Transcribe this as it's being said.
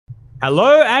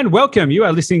Hello and welcome. You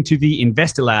are listening to the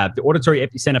Investor Lab, the auditory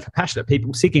epicenter for passionate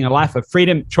people seeking a life of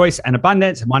freedom, choice, and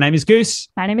abundance. My name is Goose.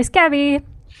 My name is Gabby.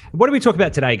 What do we talk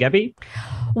about today, Gabby?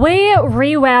 We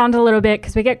rewound a little bit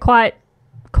because we get quite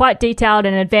detailed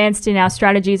and advanced in our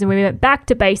strategies, and we went back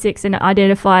to basics and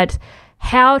identified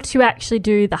how to actually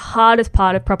do the hardest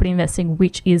part of property investing,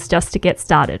 which is just to get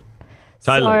started.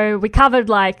 Totally. So we covered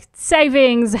like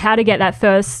savings, how to get that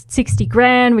first 60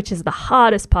 grand, which is the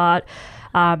hardest part.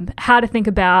 How to think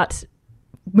about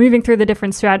moving through the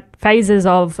different phases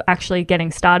of actually getting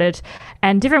started,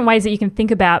 and different ways that you can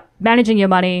think about managing your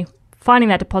money, finding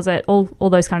that deposit, all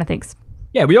those kind of things.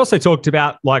 Yeah, we also talked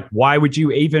about like why would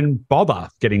you even bother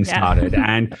getting started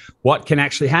and what can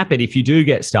actually happen if you do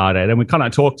get started. And we kind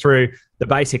of talked through the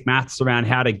basic maths around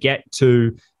how to get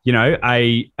to, you know,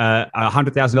 a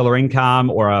 $100,000 income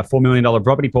or a $4 million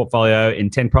property portfolio in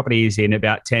 10 properties in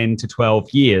about 10 to 12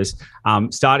 years,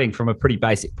 starting from a pretty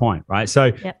basic point, right?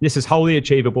 So This is wholly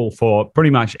achievable for pretty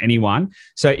much anyone.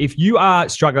 So if you are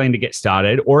struggling to get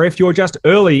started, or if you're just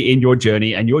early in your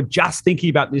journey and you're just thinking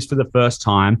about this for the first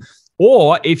time,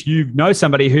 or if you know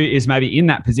somebody who is maybe in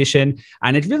that position,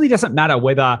 and it really doesn't matter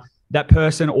whether that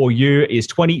person or you is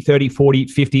 20, 30, 40,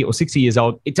 50, or 60 years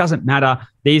old, it doesn't matter.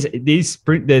 The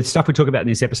stuff we talk about in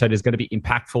this episode is going to be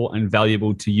impactful and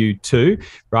valuable to you too,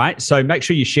 right? So make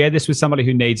sure you share this with somebody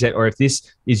who needs it, or if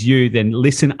this is you, then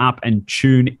listen up and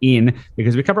tune in,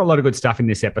 because we cover a lot of good stuff in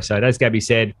this episode. As Gabby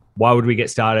said, why would we get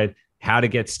started? How to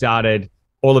get started?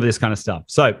 All of this kind of stuff.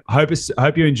 So I hope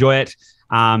you enjoy it.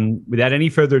 Without any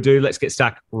further ado, let's get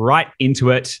stuck right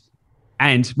into it.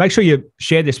 And make sure you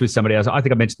share this with somebody else. I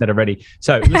think I mentioned that already.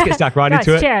 So let's get stuck right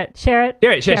into it. Share it. Share it.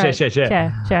 Share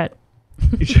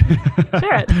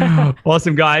it.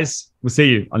 Awesome, guys. We'll see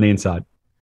you on the inside.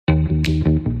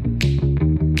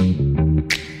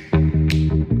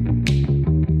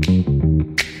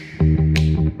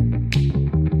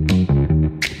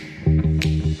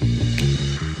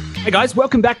 Hey guys,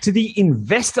 welcome back to the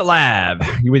Investor Lab.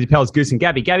 You're with your pals Goose and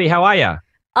Gabby. Gabby, how are you?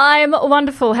 I'm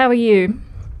wonderful. How are you?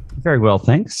 Very well,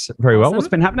 thanks. Very well. What's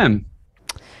been happening?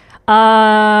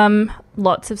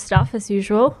 Lots of stuff as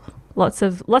usual. Lots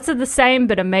of the same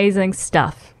but amazing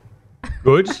stuff.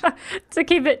 Good. to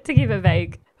keep it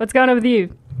vague. What's going on with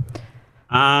you?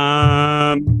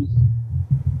 Kind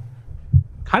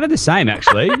of the same,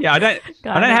 actually. Yeah, I don't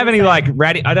have any I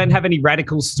don't have any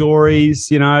radical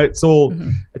stories. You know, it's all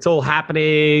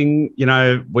happening. You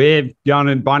know, we're going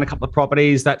and buying a couple of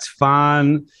properties. That's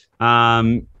fun.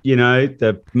 You know,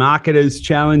 the market is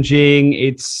challenging.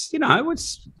 It's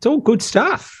all good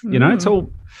stuff. You know, it's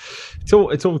all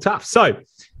tough. So,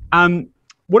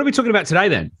 what are we talking about today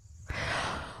then?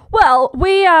 Well,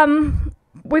 we've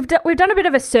done a bit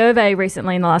of a survey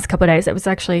recently in the last couple of days. It was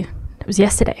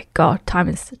yesterday. God, time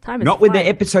is not when the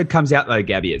episode comes out though,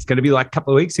 Gabby. It's going to be like a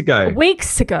couple of weeks ago.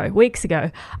 Weeks ago.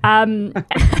 And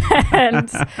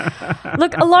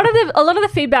look, a lot of the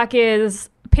feedback is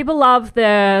people love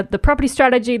the property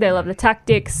strategy. They love the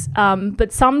tactics.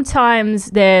 But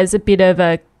sometimes there's a bit of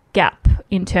a gap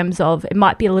in terms of it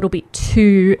might be a little bit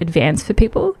too advanced for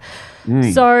people.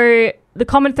 So the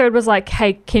common thread was like,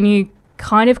 hey, can you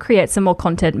kind of create some more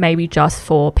content maybe just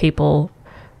for people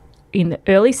in the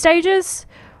early stages,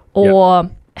 or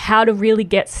how to really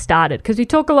get started? Because we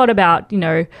talk a lot about, you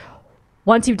know,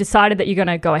 once you've decided that you're going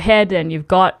to go ahead and you've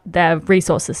got the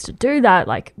resources to do that,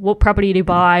 like what property do you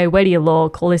buy, where do you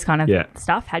look, all this kind of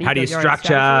stuff. How do you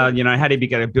structure, you know, how do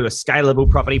you build a scalable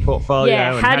property portfolio?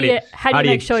 Yeah, how do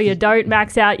you make sure you don't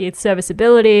max out your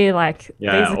serviceability? Like these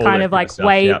are kind of like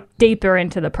way deeper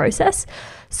into the process.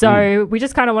 So we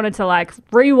just kind of wanted to like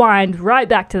rewind right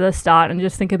back to the start and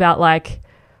just think about like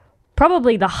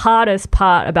probably the hardest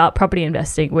part about property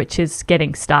investing, which is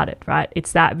getting started, right?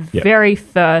 It's that very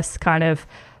first kind of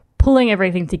pulling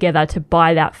everything together to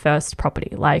buy that first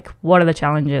property. Like, what are the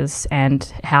challenges and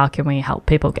how can we help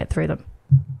people get through them?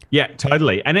 Yeah,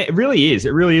 totally. And it really is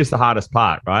the hardest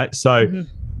part, right? So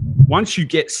once you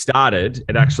get started,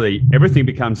 everything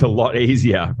becomes a lot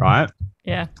easier, right?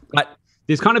 Yeah. But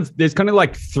there's kind of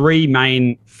like three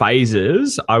main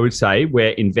phases, I would say, where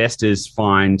investors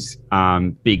find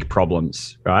big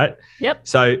problems, right? Yep.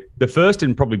 So the first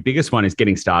and probably biggest one is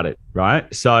getting started,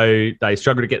 right? So they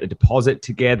struggle to get the deposit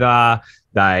together.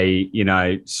 They, you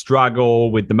know,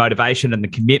 struggle with the motivation and the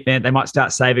commitment. They might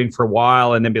start saving for a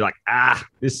while and then be like,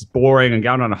 this is boring, and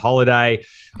going on a holiday,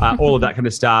 all of that kind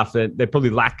of stuff. They probably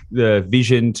lack the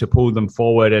vision to pull them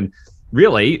forward. And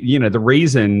really, you know, the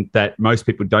reason that most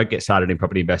people don't get started in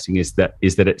property investing is that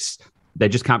they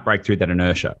just can't break through that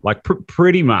inertia. Like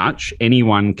pretty much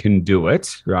anyone can do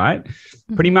it, right?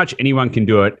 Pretty much anyone can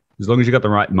do it as long as you've got the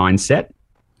right mindset,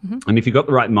 And if you've got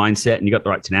the right mindset and you've got the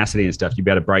right tenacity and stuff, you'll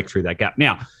be able to break through that gap.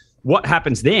 Now, what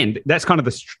happens then, that's kind of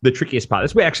the trickiest part.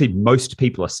 That's where actually most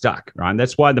people are stuck, right? And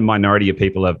that's why the minority of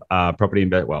people have property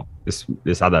invest. Well,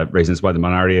 there's other reasons why the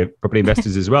minority of property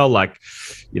investors as well, like,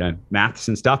 maths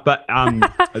and stuff. But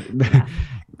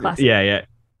yeah,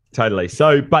 totally.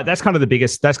 So, but that's kind of the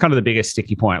biggest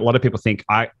sticky point. A lot of people think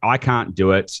I can't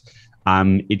do it.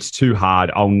 It's too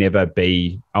hard. I'll never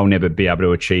be able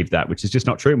to achieve that, which is just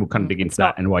not true. And we'll kind of dig into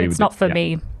that and why you would. It's not for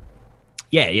me.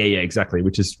 Yeah, exactly,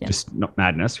 which is just not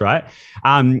madness, right?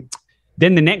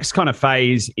 Then the next kind of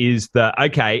phase is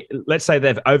let's say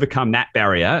they've overcome that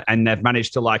barrier and they've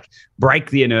managed to like break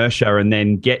the inertia and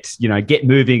then get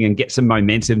moving and get some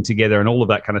momentum together and all of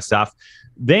that kind of stuff.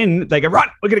 Then they go, right,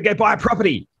 we're going to go buy a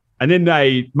property. And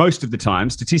then most of the time,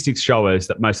 statistics show us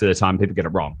that most of the time people get it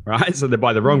wrong, right? So they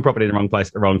buy the wrong property in the wrong place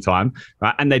at the wrong time,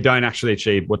 right? And they don't actually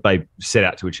achieve what they set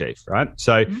out to achieve, right?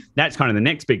 So that's kind of the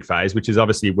next big phase, which is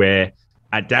obviously where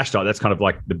at Dashdot, that's kind of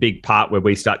like the big part where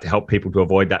we start to help people to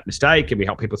avoid that mistake, and we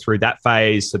help people through that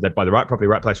phase so they buy the right property,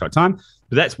 right place, right time.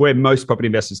 But that's where most property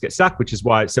investors get stuck, which is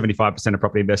why 75% of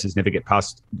property investors never get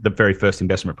past the very first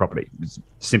investment property. It's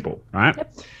simple, right?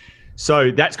 Yep.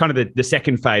 So that's kind of the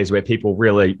second phase where people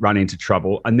really run into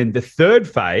trouble. And then the third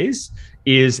phase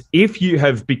is if you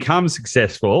have become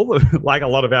successful, like a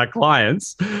lot of our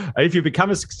clients, if you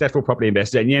become a successful property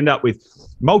investor and you end up with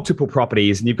multiple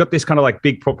properties and you've got this kind of like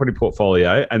big property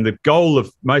portfolio, and the goal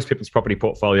of most people's property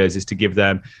portfolios is to give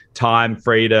them time,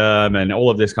 freedom, and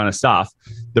all of this kind of stuff.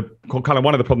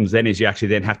 One of the problems then is you actually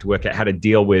then have to work out how to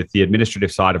deal with the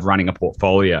administrative side of running a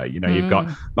portfolio. You've got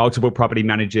multiple property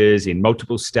managers in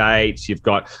multiple states. You've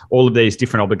got all of these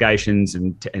different obligations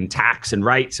and tax and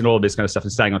rates and all of this kind of stuff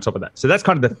and staying on top of that. So that's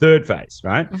kind of the third phase,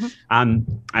 right? And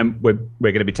we're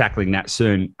going to be tackling that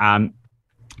soon.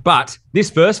 But this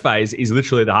first phase is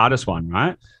literally the hardest one,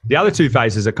 right? The other two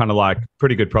phases are kind of like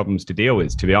pretty good problems to deal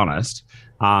with, to be honest,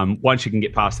 once you can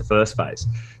get past the first phase.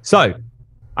 So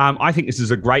I think this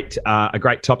is a great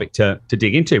topic to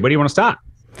dig into. Where do you want to start?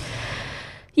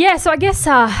 Yeah, so I guess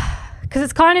because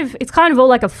it's kind of all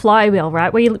like a flywheel,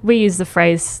 right? We use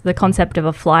the concept of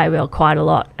a flywheel quite a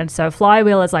lot, and so a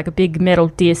flywheel is like a big metal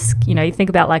disc. You think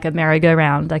about like a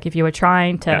merry-go-round. Like if you were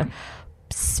trying to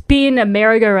spin a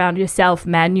merry-go-round yourself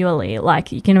manually,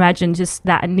 like you can imagine just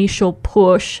that initial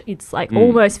push, it's like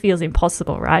almost feels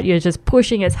impossible, right? You're just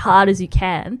pushing as hard as you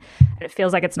can and it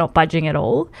feels like it's not budging at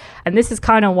all. And this is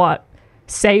kind of what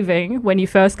saving, when you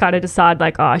first kind of decide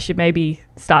like, I should maybe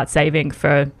start saving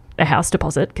for a house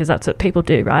deposit, because that's what people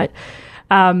do, right?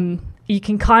 You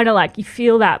can kind of like, you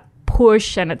feel that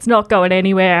push and it's not going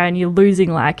anywhere and you're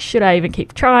losing like, should I even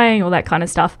keep trying, all that kind of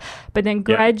stuff. But then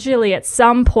gradually at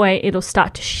some point it'll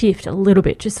start to shift a little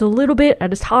bit, just a little bit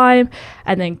at a time,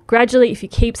 and then gradually if you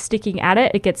keep sticking at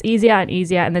it, it gets easier and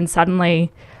easier, and then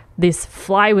suddenly this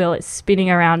flywheel is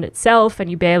spinning around itself and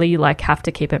you barely like have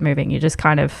to keep it moving. You just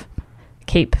kind of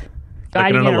keep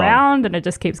guiding it around and it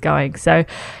just keeps going. So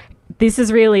this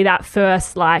is really that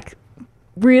first like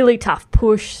really tough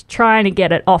push trying to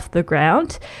get it off the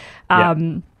ground.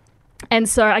 And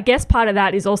so I guess part of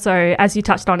that is also, as you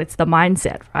touched on, it's the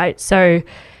mindset, right? So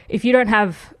if you don't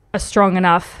have a strong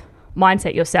enough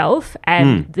mindset yourself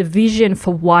and the vision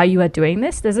for why you are doing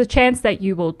this, there's a chance that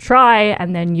you will try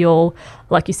and then you'll,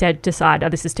 like you said, decide,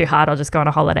 this is too hard, I'll just go on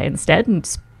a holiday instead and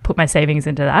just put my savings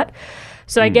into that.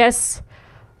 So I guess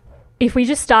if we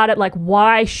just start at like,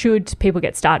 why should people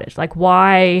get started? Like,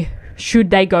 why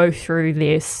should they go through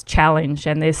this challenge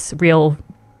and this real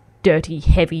dirty,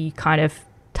 heavy kind of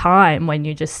time when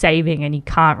you're just saving and you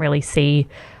can't really see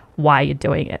why you're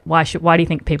doing it? Why do you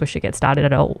think people should get started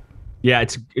at all? Yeah,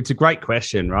 it's a great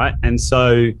question, right? And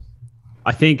so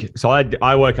I think,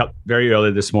 I woke up very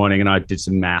early this morning and I did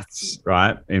some maths,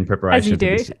 right, in preparation.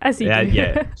 As you do.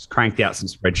 Yeah, just cranked out some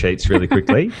spreadsheets really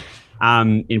quickly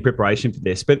in preparation for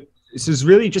this. But this is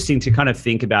really interesting to kind of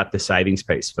think about the savings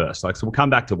piece first. Like, so we'll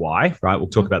come back to why, right? We'll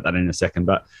talk about that in a second.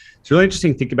 But it's really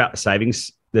interesting to think about the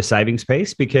savings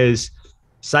piece, because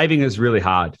saving is really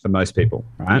hard for most people,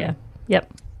 right? Yeah.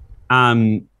 Yep.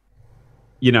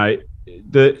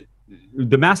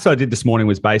 The maths I did this morning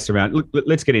was based around. Look,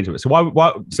 let's get into it. So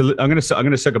why? So I'm going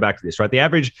to circle back to this, right? The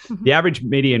average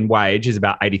median wage is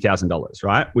about $80,000,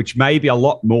 right? Which may be a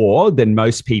lot more than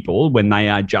most people when they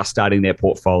are just starting their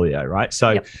portfolio, right?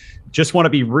 So, just want to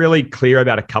be really clear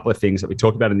about a couple of things that we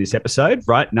talked about in this episode,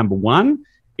 right? Number one,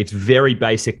 it's very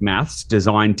basic maths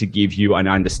designed to give you an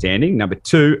understanding. Number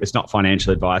two, it's not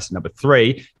financial advice. Number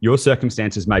three, your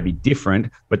circumstances may be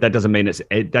different, but that doesn't mean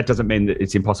that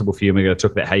it's impossible for you. And we're going to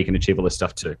talk about how you can achieve all this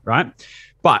stuff too, right?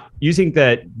 But using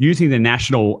the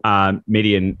national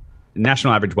median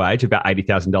national average wage of about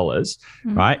 $80,000,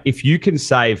 right? If you can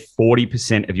save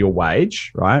 40% of your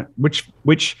wage, right,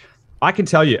 which I can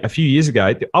tell you, a few years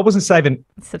ago, I was saving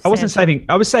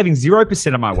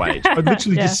 0% of my wage. I'd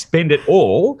literally just spend it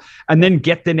all and then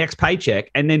get the next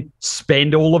paycheck and then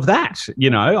spend all of that.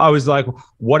 You know, I was like,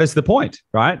 what is the point,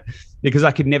 right? Because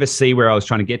I could never see where I was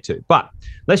trying to get to. But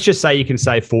let's just say you can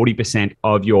save 40%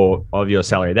 of your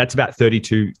salary. That's about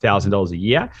 $32,000 a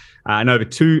year. And over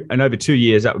 2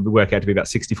 years, that would work out to be about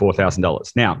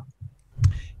 $64,000. Now,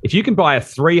 if you can buy a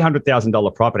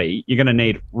 $300,000 property, you're going to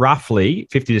need roughly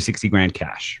 50 to 60 grand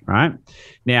cash, right?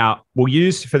 Now, we'll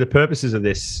use, for the purposes of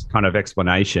this kind of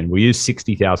explanation, we'll use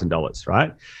 $60,000,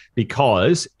 right?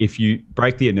 Because if you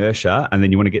break the inertia and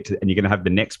then you want to get to, and you're going to have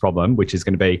the next problem, which is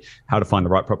going to be how to find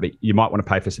the right property, you might want to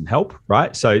pay for some help,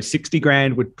 right? So 60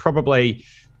 grand would probably,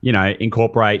 you know,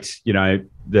 incorporate, you know,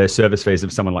 the service fees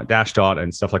of someone like Dashdot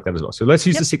and stuff like that as well. So let's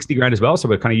use the 60 grand as well. So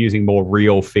we're kind of using more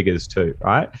real figures too,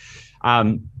 right?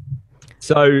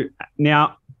 So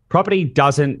now property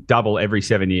doesn't double every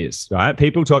 7 years, right?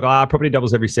 People talk, property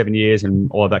doubles every 7 years and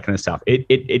all of that kind of stuff.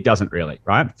 It doesn't really,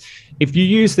 right? If you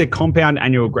use the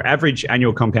average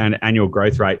annual compound annual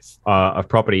growth rate of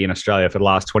property in Australia for the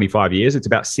last 25 years, it's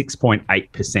about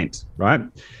 6.8%, right?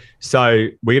 So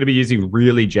we're going to be using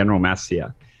really general maths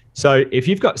here. So if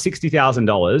you've got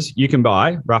 $60,000, you can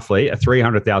buy roughly a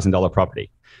 $300,000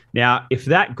 property. Now, if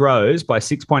that grows by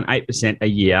 6.8% a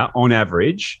year on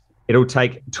average, it'll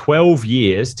take 12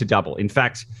 years to double. In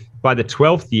fact, by the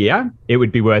 12th year, it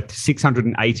would be worth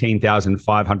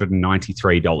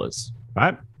 $618,593,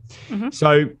 right?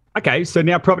 So, okay, so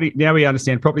now we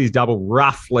understand properties double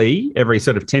roughly every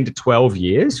sort of 10 to 12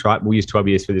 years, right? We'll use 12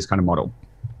 years for this kind of model.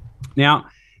 Now,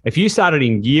 if you started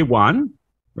in year one,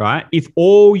 right, if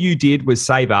all you did was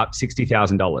save up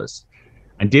 $60,000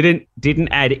 and didn't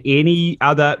add any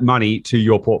other money to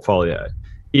your portfolio,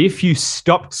 if you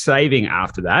stopped saving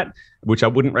after that, which I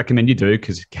wouldn't recommend you do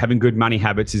because having good money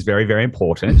habits is very, very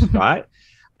important, right?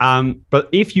 But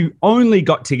if you only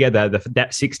got together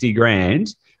that 60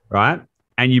 grand, right,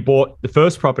 and you bought the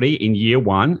first property in year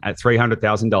one at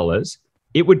 $300,000,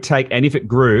 it would take, and if it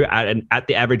grew at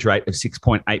the average rate of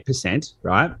 6.8%,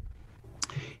 right,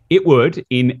 it would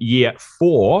in year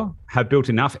 4 have built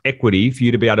enough equity for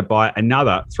you to be able to buy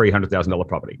another $300,000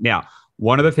 property. Now,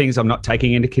 one of the things I'm not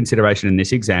taking into consideration in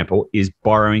this example is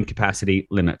borrowing capacity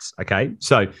limits. Okay.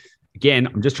 So again,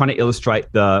 I'm just trying to illustrate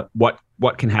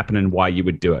what can happen and why you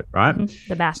would do it, right?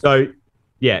 The math. So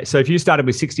yeah. So if you started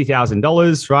with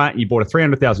 $60,000, right, you bought a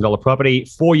 $300,000 property,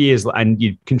 4 years, and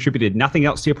you contributed nothing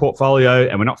else to your portfolio,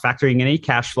 and we're not factoring any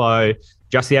cash flow,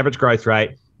 just the average growth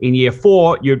rate. In year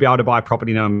 4, you'd be able to buy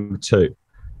property number 2.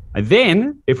 And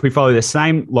then if we follow the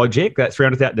same logic, that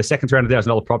the second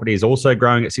 $300,000 property is also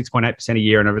growing at 6.8% a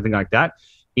year and everything like that.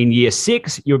 In year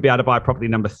 6, you would be able to buy property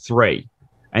number 3.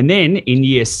 And then in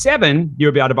year 7, you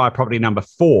would be able to buy property number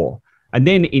 4. And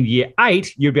then in year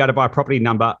 8, you'd be able to buy property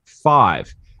number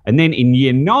 5. And then in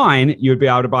year 9, you'd be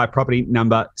able to buy property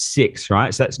number 6,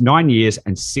 right? So that's 9 years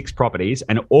and 6 properties.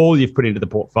 And all you've put into the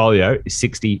portfolio is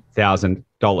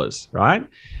 $60,000, right?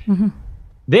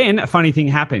 Then a funny thing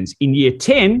happens. In year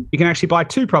 10, you can actually buy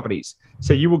 2 properties.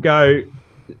 So you will go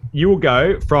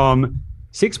from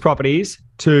 6 properties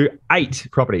to 8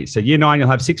 properties. So year 9, you'll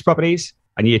have 6 properties.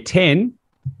 And year 10,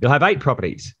 you'll have 8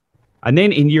 properties. And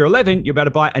then in year 11, you're about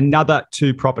to buy another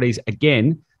 2 properties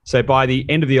again. So by the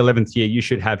end of the 11th year, you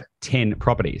should have 10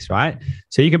 properties, right?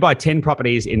 So you can buy 10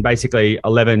 properties in basically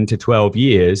 11 to 12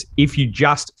 years if you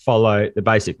just follow the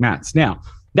basic maths. Now,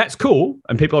 that's cool.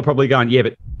 And people are probably going, yeah,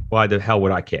 but why the hell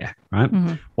would I care, right?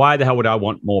 Why the hell would I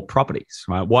want more properties,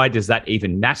 right? Why does that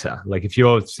even matter? Like if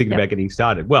you're thinking about getting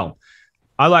started, well,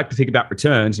 I like to think about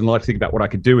returns and I like to think about what I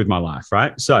could do with my life,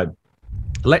 right? So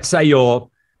let's say you're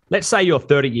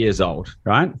 30 years old,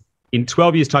 right? In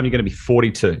 12 years' time, you're going to be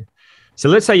 42. So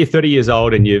let's say you're 30 years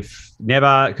old and you've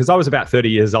never, because I was about 30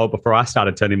 years old before I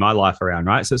started turning my life around,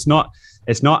 right? So it's not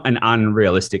an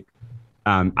unrealistic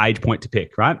age point to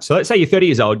pick, right? So let's say you're 30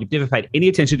 years old, you've never paid any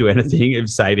attention to anything of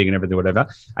saving and everything, whatever,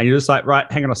 and you're just like,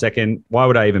 right, hang on a second, why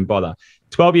would I even bother?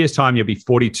 12 years' time, you'll be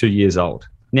 42 years old.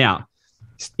 Now,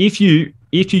 if you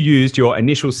used your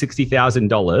initial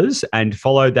 $60,000 and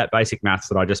followed that basic maths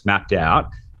that I just mapped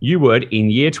out, you would, in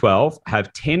year 12,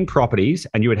 have 10 properties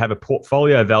and you would have a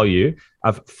portfolio value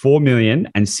of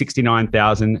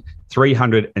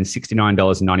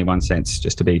 $4,069,369.91,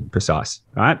 just to be precise,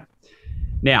 right?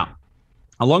 Now,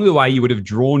 along the way, you would have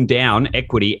drawn down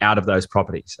equity out of those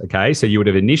properties, okay? So you would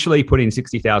have initially put in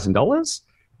 $60,000,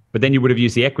 but then you would have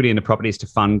used the equity in the properties to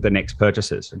fund the next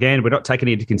purchases. Again, we're not taking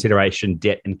into consideration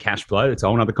debt and cash flow. It's a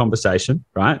whole other conversation,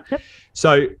 right? Yep.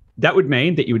 So that would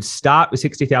mean that you would start with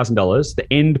 $60,000.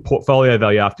 The end portfolio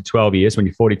value after 12 years, when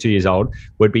you're 42 years old,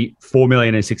 would be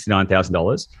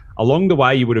 $4,069,000. Along the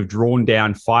way, you would have drawn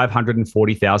down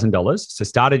 $540,000. So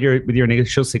started with your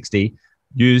initial 60,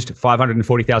 used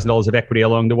 $540,000 of equity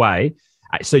along the way.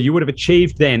 So you would have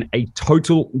achieved then a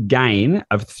total gain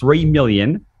of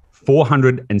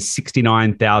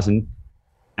 $3,469,369,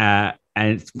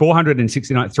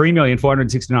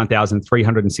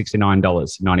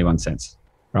 $3,469,369.91.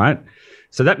 Right.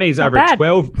 So that means over a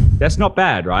 12, that's not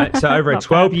bad, right? So over a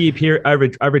 12-year period, over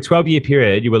a 12-year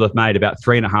period, you will have made about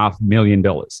 $3.5 million,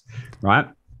 right?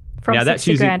 From now, that's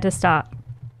 $60,000 to start.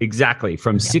 Exactly,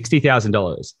 from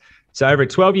 $60,000. So over a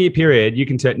 12-year period, you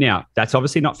can turn. Now, that's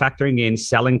obviously not factoring in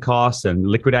selling costs and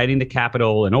liquidating the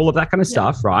capital and all of that kind of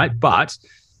stuff, right? But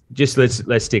just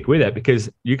let's stick with it, because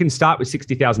you can start with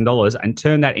 $60,000 and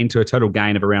turn that into a total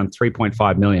gain of around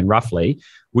 3.5 million roughly,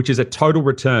 which is a total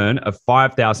return of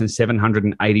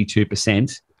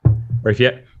 5,782%. Or if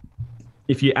you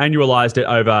annualized it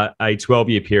over a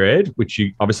 12-year period, which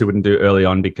you obviously wouldn't do early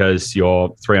on because you're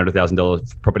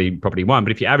 $300,000 property one,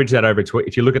 but if you average that over,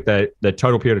 if you look at the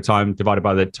total period of time divided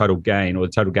by the total gain, or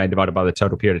the total gain divided by the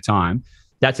total period of time,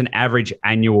 that's an average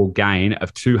annual gain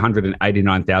of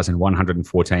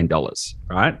 $289,114,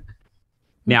 right?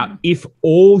 Now, if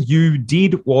all you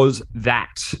did was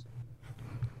that,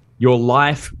 your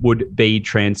life would be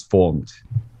transformed,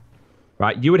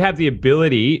 right? You would have the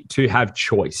ability to have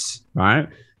choice, right?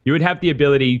 You would have the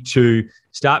ability to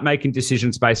start making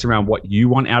decisions based around what you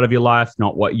want out of your life,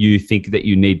 not what you think that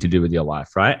you need to do with your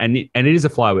life, right? And it is a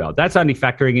flywheel. That's only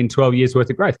factoring in 12 years worth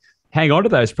of growth. Hang on to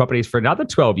those properties for another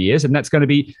 12 years, and that's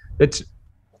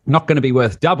not going to be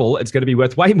worth double. It's going to be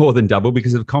worth way more than double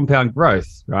because of compound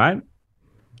growth, right?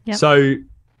 Yep. So,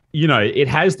 it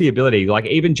has the ability, like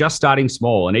even just starting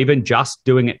small and even just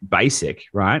doing it basic,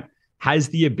 right, has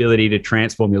the ability to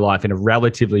transform your life in a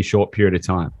relatively short period of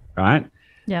time, right?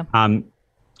 Yeah.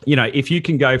 If you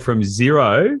can go from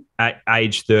zero at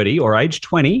age 30 or age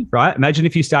 20, right? Imagine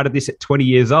if you started this at 20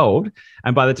 years old,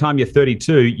 and by the time you're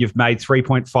 32, you've made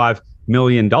 $3.5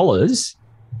 million.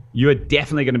 You are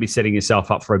definitely going to be setting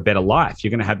yourself up for a better life. You're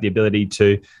going to have the ability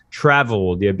to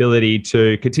travel, the ability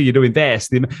to continue to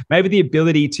invest, maybe the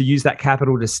ability to use that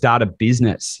capital to start a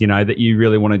business, that you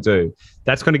really want to do.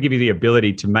 That's going to give you the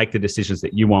ability to make the decisions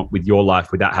that you want with your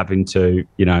life without having to,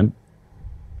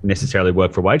 necessarily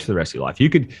work for a wage for the rest of your life. You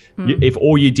could, if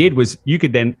all you did was, you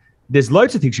could then, there's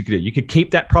loads of things you could do. You could keep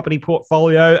that property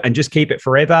portfolio and just keep it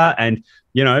forever. And,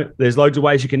 there's loads of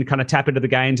ways you can kind of tap into the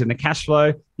gains and the cash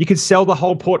flow. You could sell the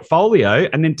whole portfolio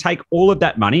and then take all of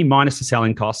that money minus the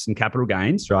selling costs and capital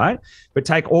gains, right? But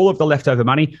take all of the leftover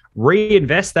money,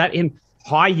 reinvest that in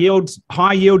high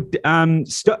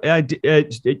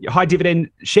dividend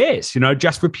shares,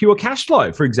 just for pure cash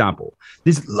flow, for example.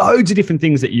 There's loads of different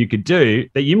things that you could do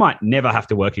that you might never have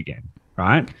to work again,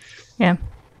 right? Yeah.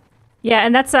 Yeah,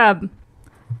 and that's so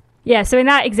in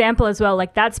that example as well,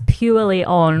 like that's purely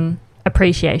on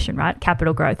appreciation, right?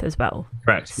 Capital growth as well.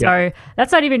 Correct. So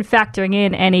that's not even factoring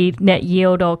in any net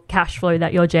yield or cash flow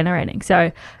that you're generating.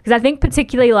 So, because I think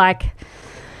particularly like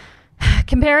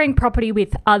comparing property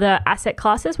with other asset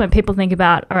classes, when people think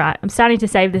about, all right, I'm starting to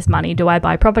save this money, do I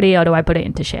buy property or do I put it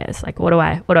into shares? Like, what do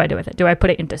I do with it? Do I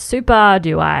put it into super?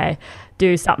 Do I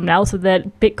do something else with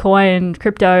it? Bitcoin,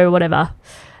 crypto, whatever.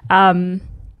 And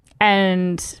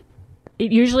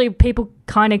usually people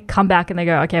kind of come back and they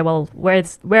go, okay, well, where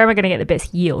am I going to get the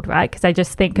best yield, right? Because I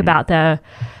just think about the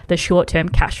short-term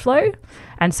cash flow.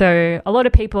 And so a lot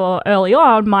of people early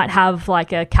on might have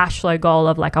like a cash flow goal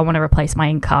of like, I want to replace my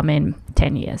income in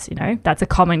 10 years, That's a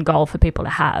common goal for people to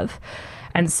have.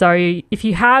 And so if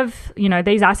you have,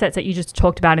 these assets that you just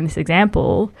talked about in this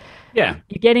example, you're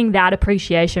getting that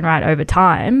appreciation right over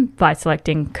time by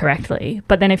selecting correctly.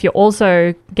 But then if you're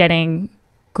also getting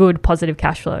good positive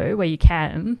cash flow where you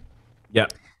can,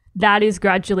 that is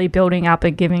gradually building up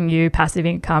and giving you passive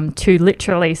income to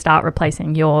literally start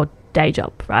replacing your day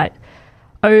job, right?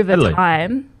 Over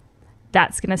time,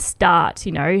 that's going to start,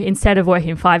 instead of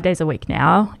working 5 days a week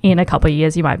now, in a couple of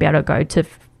years, you might be able to go to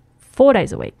 4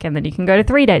 days a week, and then you can go to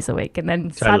 3 days a week. And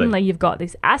then suddenly you've got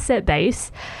this asset base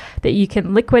that you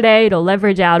can liquidate or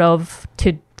leverage out of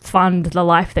to fund the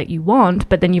life that you want,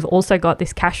 but then you've also got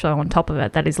this cash flow on top of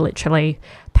it that is literally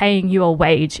paying you a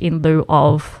wage in lieu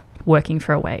of working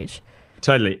for a wage.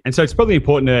 Totally. And so it's probably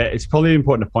important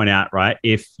to point out, right?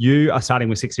 If you are starting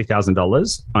with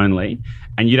 $60,000 only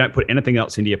and you don't put anything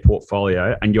else into your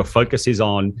portfolio and your focus is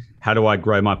on how do I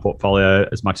grow my portfolio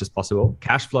as much as possible,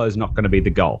 cash flow is not going to be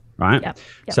the goal, right? Yep.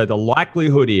 So the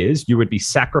likelihood is you would be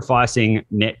sacrificing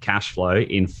net cash flow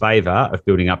in favor of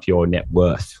building up your net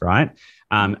worth, right?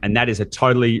 And that is a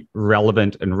totally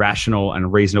relevant and rational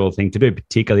and reasonable thing to do,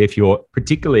 particularly if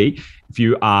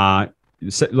you are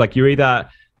like you're either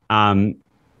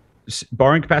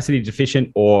borrowing capacity deficient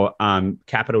or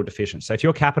capital deficient. So if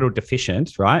you're capital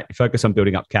deficient, right, you focus on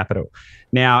building up capital.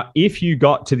 Now, if you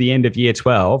got to the end of year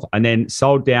 12 and then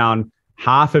sold down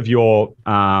half of your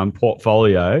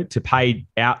portfolio to pay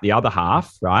out the other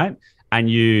half, right, and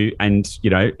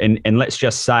let's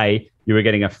just say you were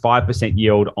getting a 5%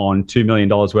 yield on $2 million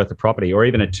worth of property, or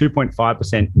even a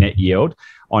 2.5% net yield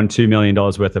on $2 million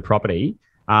worth of property,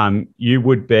 you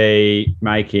would be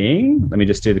making, let me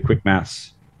just do the quick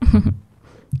maths. So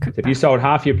if you sold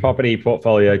half your property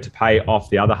portfolio to pay off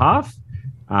the other half,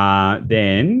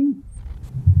 then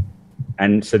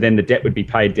the debt would be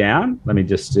paid down. Let me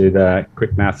just do the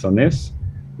quick maths on this.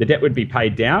 The debt would be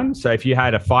paid down. So if you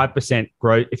had a 5%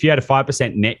 growth, if you had a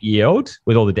 5% net yield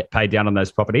with all the debt paid down on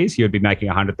those properties, you would be making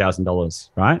 $100,000,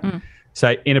 right?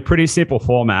 So in a pretty simple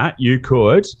format, you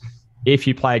could, if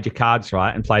you played your cards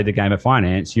right and played the game of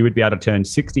finance, you would be able to turn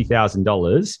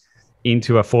 $60,000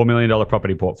 into a $4 million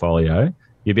property portfolio.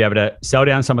 You'd be able to sell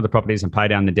down some of the properties and pay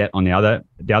down the debt on the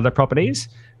other properties,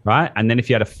 right? And then if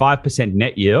you had a 5%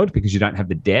 net yield because you don't have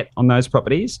the debt on those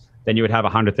properties, then you would have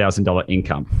 $100,000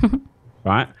 income,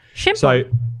 right? Simple. So,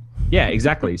 yeah,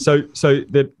 exactly. So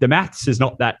the maths is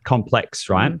not that complex,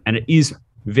 right? And it is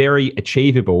very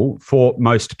achievable for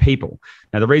most people.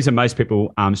 Now, the reason most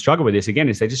people struggle with this, again,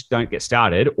 is they just don't get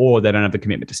started or they don't have the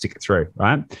commitment to stick it through,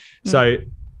 right? So,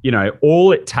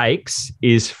 all it takes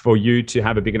is for you to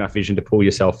have a big enough vision to pull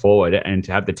yourself forward and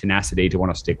to have the tenacity to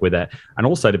want to stick with it, and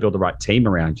also to build the right team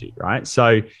around you, right?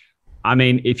 So, I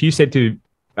mean, if you said to,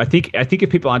 I think if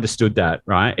people understood that,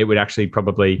 right, it would actually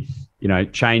probably,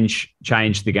 change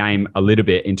the game a little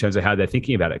bit in terms of how they're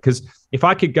thinking about it. Because if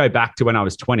I could go back to when I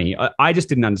was 20, I just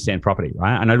didn't understand property,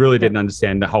 right? And I really didn't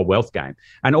understand the whole wealth game.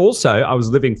 And also, I was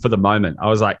living for the moment. I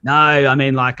was like, no, I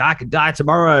mean, like, I could die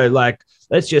tomorrow. Like,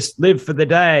 let's just live for the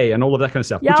day and all of that kind of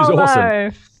stuff, which is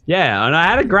awesome. Yeah, and I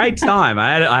had a great time.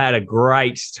 I had a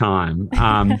great time.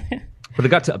 But I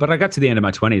got to the end of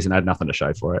my 20s and I had nothing to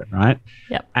show for it, right?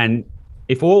 Yep. And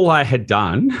if all I had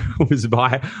done was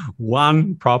buy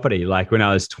one property, like when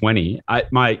I was 20,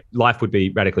 my life would be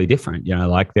radically different.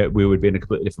 Like that we would be in a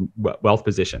completely different wealth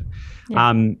position.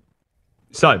 Yeah.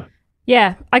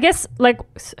 Yeah, I guess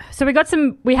so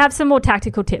we have some more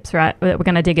tactical tips, right, that we're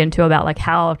going to dig into about like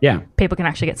how people can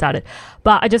actually get started.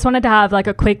 But I just wanted to have like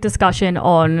a quick discussion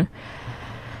on,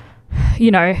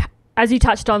 as you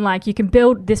touched on, like you can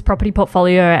build this property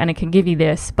portfolio and it can give you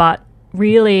this, but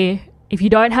really, if you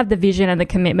don't have the vision and the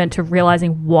commitment to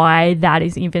realizing why that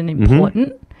is even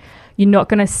important, you're not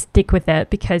going to stick with it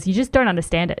because you just don't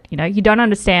understand it. You don't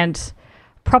understand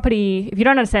property. If you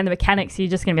don't understand the mechanics, you're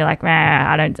just going to be like,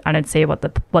 I don't see what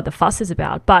the fuss is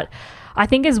about. But I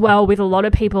think as well with a lot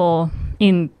of people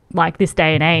in like this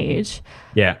day and age,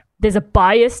 there's a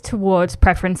bias towards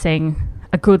preferencing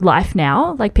a good life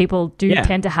now. Like people do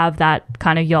tend to have that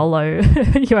kind of YOLO,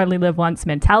 you only live once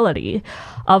mentality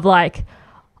of like,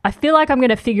 I feel like I'm going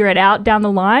to figure it out down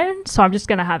the line. So I'm just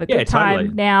going to have a good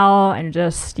time now and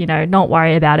just, not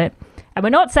worry about it. And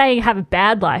we're not saying have a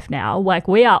bad life now. Like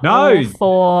we are all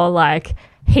for like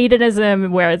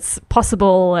hedonism where it's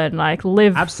possible and like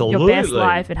live your best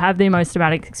life and have the most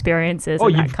amount of experiences. Oh,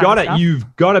 you've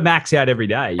got to max out every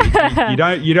day. You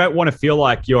don't want to feel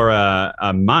like you're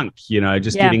a monk,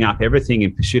 just giving up everything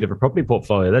in pursuit of a property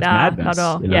portfolio. That's madness. Not at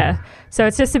all. Yeah. So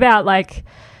it's just about like,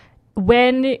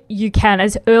 when you can,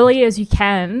 as early as you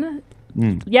can,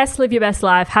 yes, live your best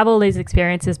life, have all these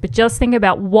experiences, but just think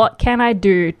about what can I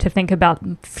do to think about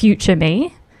future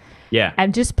me? Yeah.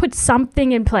 And just put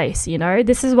something in place,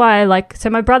 This is why,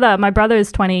 my brother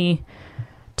is 22.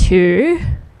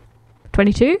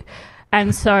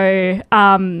 And so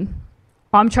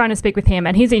I'm trying to speak with him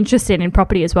and he's interested in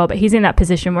property as well, but he's in that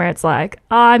position where it's like,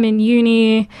 I'm in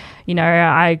uni,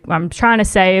 I'm trying to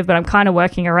save, but I'm kind of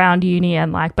working around uni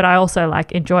and but I also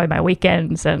enjoy my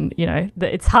weekends and,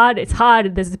 it's hard.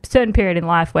 There's a certain period in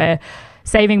life where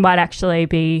saving might actually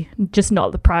be just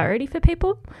not the priority for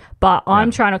people, but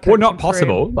I'm trying to coach or not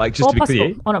possible, to be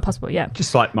clear. Or not possible, yeah.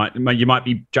 Just you might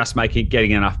be just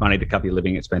getting enough money to cover your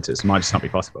living expenses. It might just not be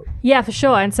possible. Yeah, for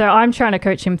sure. And so I'm trying to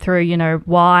coach him through,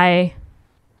 why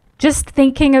just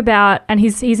thinking about, and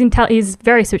he's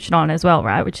very switched on as well,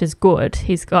 right? Which is good.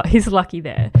 He's lucky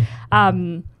there.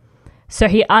 So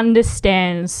he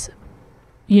understands,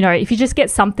 if you just get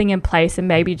something in place and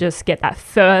maybe just get that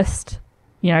first,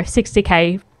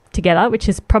 60K together, which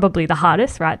is probably the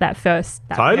hardest, right? That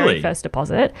very first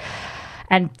deposit,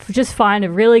 and just find a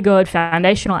really good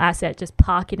foundational asset, just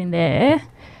park it in there.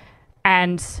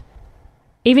 And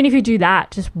even if you do that,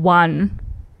 just one,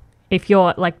 if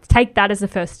you're like, take that as the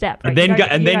first step. And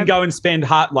then go and spend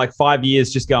 5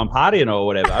 years just going partying or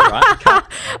whatever, right?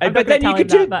 But then you could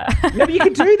do that. No, but you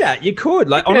could do that. You could.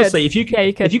 Like, honestly, if you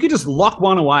could just lock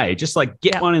one away, just like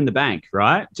get one in the bank,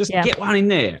 right? Just get one in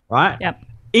there, right? Yep.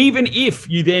 Even if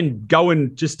you then go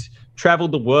and just travel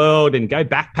the world and go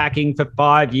backpacking for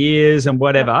 5 years and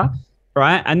whatever,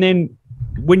 right? And then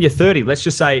when you're 30, let's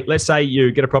say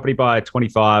you get a property by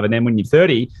 25, and then when you're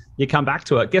 30, you come back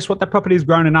to it. Guess what? That property has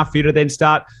grown enough for you to then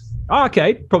start,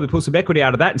 probably pull some equity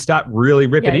out of that and start really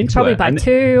ripping into probably it. Probably buy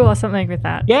two or something with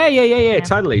that. Yeah,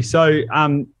 totally. So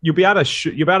you'll be able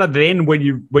to then when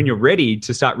you're ready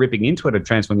to start ripping into it and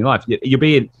transform your life, you'll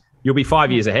be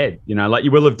 5 years ahead. Like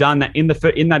you will have done that in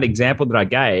that example that I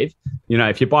gave.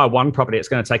 If you buy one property, it's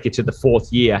going to take you to the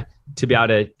fourth year to be able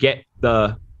to get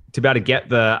the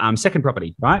second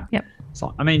property, right? Yep.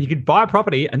 So, you could buy a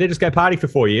property and then just go party for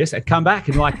 4 years and come back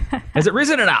and like, has it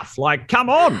risen enough? Like, come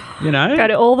on, Go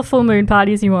to all the full moon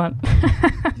parties you want.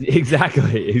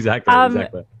 Exactly.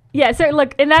 Yeah, so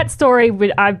look, in that story,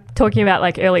 I'm talking about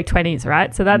like early 20s,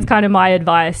 right? So that's kind of my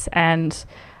advice. And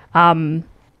when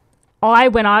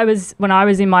I was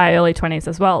in my early 20s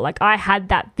as well, like I had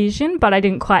that vision, but I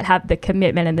didn't quite have the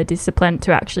commitment and the discipline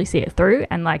to actually see it through.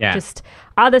 And just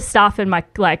other stuff in my,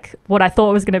 like what I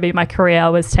thought was going to be my career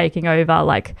was taking over,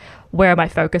 like where my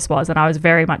focus was. And I was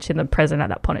very much in the present at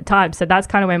that point in time. So that's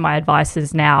kind of where my advice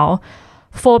is now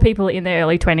for people in their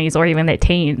early 20s or even their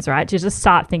teens, right? To just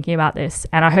start thinking about this.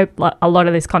 And I hope a lot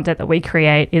of this content that we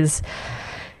create is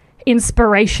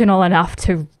inspirational enough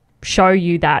to show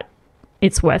you that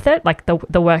it's worth it, like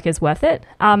the work is worth it.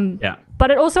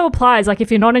 But it also applies, like if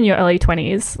you're not in your early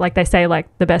 20s, like they say, like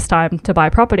the best time to buy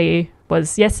property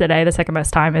was yesterday, the second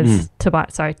best time is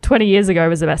 20 years ago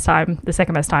was the best time, the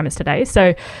second best time is today.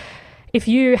 So if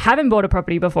you haven't bought a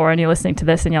property before and you're listening to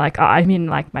this and you're like, I'm in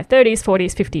like my 30s,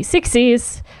 40s, 50s,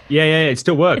 60s. Yeah, it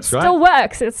still works, right?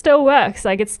 It still works.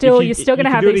 Like it's still, you're still going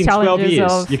to have these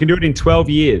challenges You can do it in 12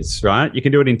 years, right? You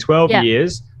can do it in 12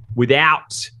 years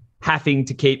without having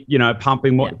to keep,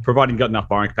 pumping more, providing you've got enough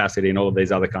borrowing capacity and all of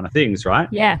these other kind of things, right?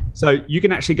 Yeah. So you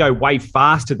can actually go way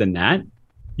faster than that.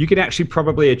 You can actually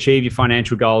probably achieve your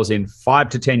financial goals in 5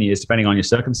 to 10 years, depending on your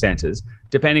circumstances,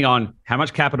 depending on how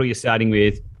much capital you're starting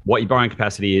with, what your borrowing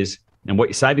capacity is, and what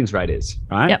your savings rate is,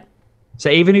 right? Yep. So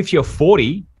even if you're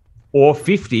 40 or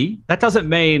 50, that doesn't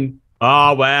mean,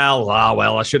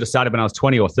 I should have started when I was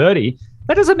 20 or 30.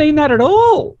 That doesn't mean that at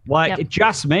all. It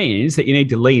just means that you need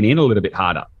to lean in a little bit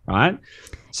harder, right?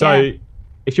 So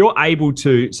if you're able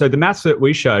to, so the maths that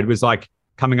we showed was like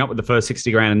coming up with the first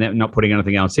 60 grand and then not putting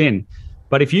anything else in.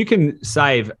 But if you can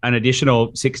save an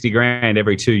additional 60 grand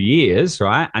every 2 years,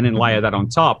 right, and then layer that on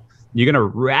top, you're going to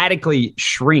radically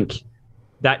shrink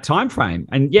that time frame.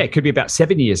 And it could be about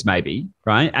 7 years maybe,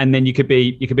 right? And then you could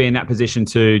be in that position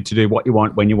to do what you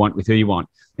want, when you want, with who you want.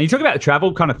 And you talk about the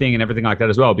travel kind of thing and everything like that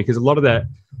as well, because a lot of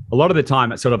the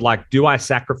time it's sort of like, do I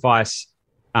sacrifice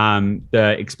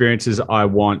the experiences I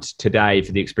want today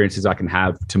for the experiences I can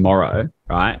have tomorrow,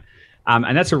 right?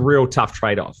 And that's a real tough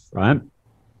trade-off, right?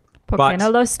 ¿Por qué no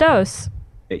los dos?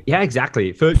 Yeah,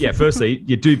 exactly. Firstly,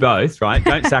 you do both, right?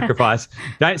 Don't sacrifice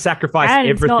and everything.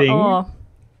 It's not all.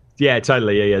 Yeah,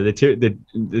 totally. Yeah.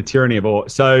 The tyranny of all.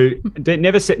 So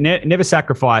never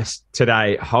sacrifice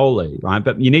today wholly, right?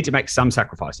 But you need to make some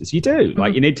sacrifices. You do.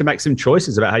 Like you need to make some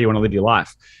choices about how you want to live your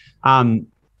life.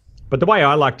 But the way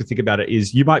I like to think about it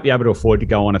is you might be able to afford to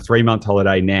go on a 3-month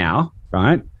holiday now,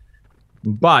 right?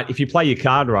 But if you play your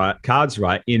cards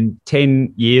right, in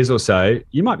 10 years or so,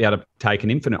 you might be able to take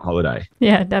an infinite holiday.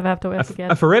 Yeah, never have to work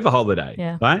again. A forever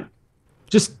holiday, right?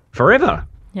 Just forever.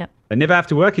 Yeah. And never have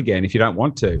to work again if you don't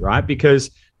want to, right?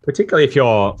 Because particularly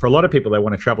for a lot of people, they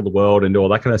want to travel the world and do all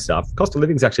that kind of stuff. Cost of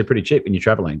living is actually pretty cheap when you're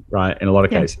traveling, right? In a lot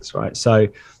of cases, right? So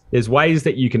there's ways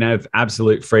that you can have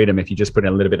absolute freedom if you just put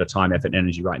in a little bit of time, effort, and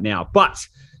energy right now. But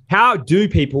how do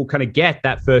people kind of get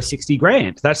that first 60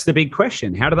 grand? That's the big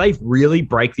question. How do they really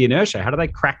break the inertia? How do they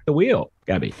crack the wheel,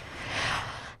 Gabby?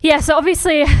 Yeah, so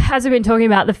obviously, as we've been talking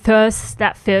about, that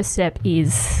first step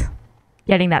is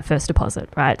getting that first deposit,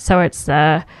 right? So it's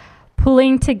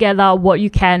pulling together what you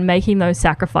can, making those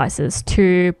sacrifices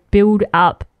to build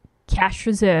up cash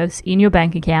reserves in your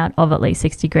bank account of at least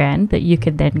 60 grand that you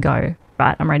could then go,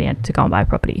 right, I'm ready to go and buy a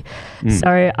property.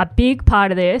 So a big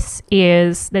part of this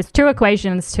is there's two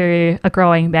equations to a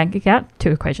growing bank account,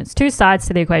 two sides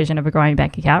to the equation of a growing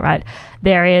bank account, right?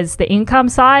 There is the income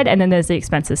side and then there's the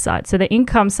expenses side. So the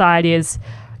income side is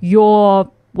your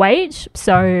wage.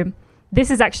 So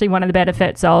this is actually one of the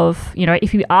benefits of,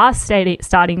 if you are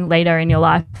starting later in your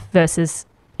life versus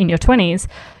in your 20s,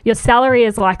 your salary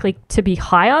is likely to be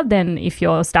higher than if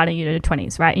you're starting in your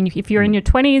 20s, right? And if you're in your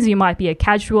 20s, you might be a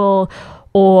casual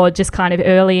or just kind of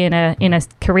early in a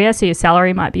career, so your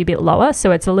salary might be a bit lower.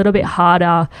 So it's a little bit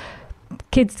harder.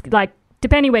 Kids, like,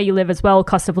 depending where you live as well,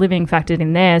 cost of living factored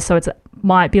in there. So it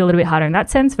might be a little bit harder in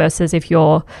that sense versus if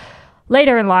you're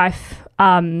later in life,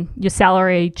 your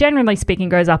salary, generally speaking,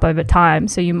 goes up over time.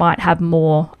 So you might have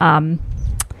more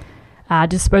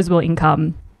disposable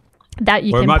income that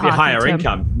you can. Or it might be higher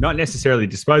income, not necessarily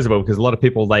disposable, because a lot of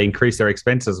people, they increase their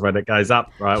expenses when it goes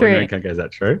up, right? True. When their income goes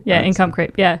up, true? Yeah, income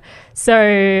creep. Yeah.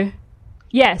 So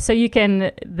you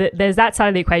can, there's that side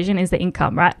of the equation is the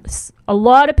income, right? A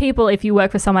lot of people, if you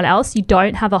work for someone else, you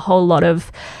don't have a whole lot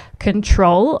of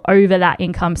control over that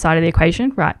income side of the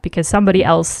equation, right? Because somebody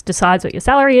else decides what your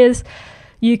salary is.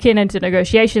 You can enter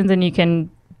negotiations and you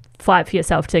can fight for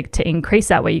yourself to increase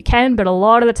that where you can. But a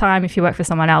lot of the time, if you work for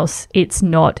someone else, it's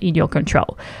not in your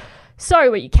control. So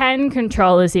what you can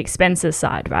control is the expenses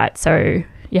side, right? So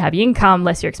you have your income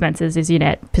less your expenses is your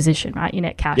net position, right? Your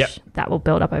net cash that will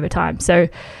build up over time. So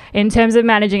in terms of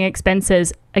managing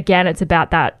expenses, again, it's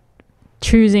about that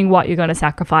choosing what you're going to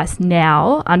sacrifice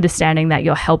now, understanding that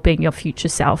you're helping your future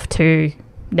self to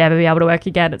never be able to work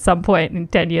again at some point in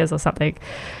 10 years or something.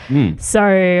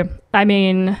 So, I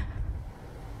mean,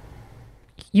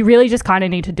 you really just kind of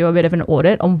need to do a bit of an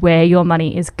audit on where your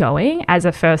money is going as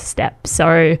a first step.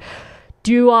 So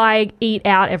do I eat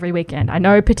out every weekend? I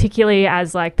know particularly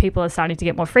as like people are starting to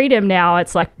get more freedom now,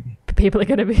 it's like people are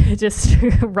going to be just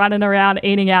running around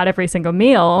eating out every single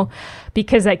meal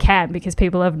because they can, because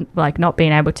people have like not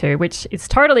been able to, which is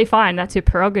totally fine. That's your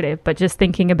prerogative. But just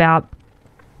thinking about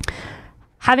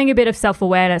having a bit of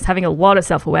self-awareness, having a lot of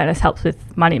self-awareness helps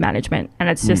with money management. And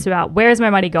it's just about where is my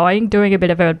money going, doing a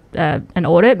bit of an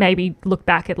audit, maybe look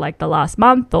back at like the last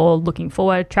month or looking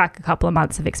forward, track a couple of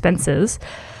months of expenses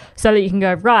so that you can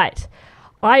go, right,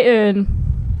 I earn,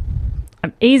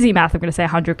 easy math, I'm going to say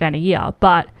 100 grand a year,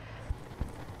 but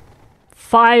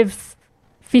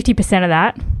 50% of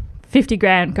that, 50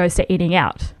 grand goes to eating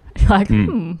out. Like,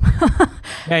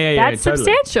 that's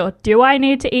substantial. Totally. Do I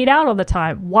need to eat out all the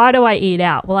time? Why do I eat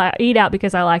out? Well, I eat out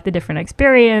because I like the different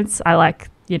experience. I like,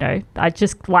 I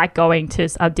just like going to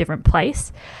a different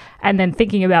place. And then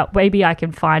thinking about maybe I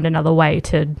can find another way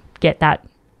to get that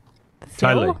feel.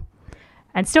 Totally.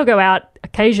 And still go out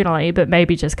occasionally, but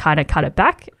maybe just kind of cut it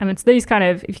back. And it's these kind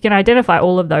of, if you can identify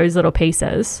all of those little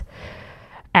pieces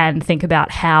and think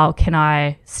about how can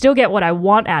I still get what I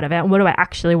want out of it and what do I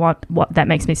actually want, what that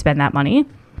makes me spend that money,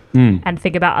 and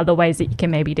think about other ways that you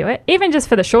can maybe do it, even just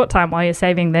for the short time while you're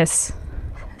saving this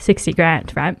 60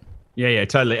 grand, right? Yeah,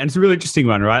 totally. And it's a really interesting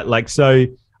one, right? Like, so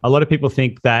a lot of people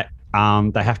think that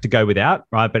they have to go without,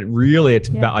 right? But really it's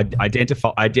about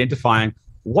identifying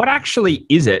what actually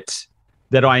is it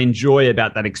that I enjoy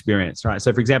about that experience, right?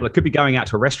 So for example, it could be going out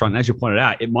to a restaurant. And as you pointed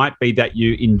out, it might be that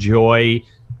you enjoy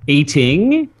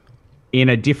eating in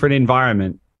a different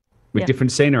environment with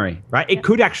different scenery, right? It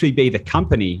could actually be the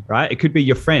company, right? It could be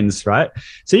your friends, right?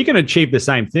 So you can achieve the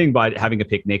same thing by having a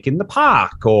picnic in the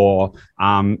park or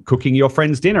cooking your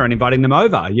friends dinner and inviting them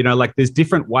over. Like there's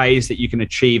different ways that you can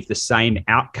achieve the same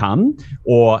outcome,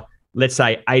 or let's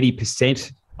say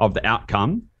 80% of the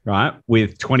outcome, right?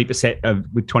 With 20%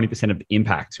 of the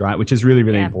impact, right? Which is really,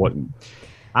 really important.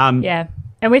 And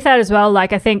with that as well,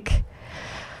 like I think,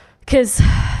 because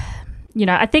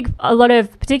I think a lot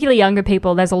of particularly younger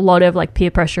people, there's a lot of like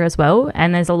peer pressure as well,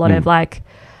 and there's a lot of like,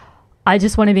 I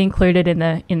just want to be included in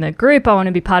the group. I want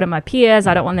to be part of my peers.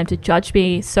 I don't want them to judge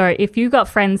me. So if you've got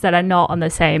friends that are not on the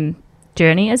same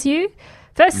journey as you,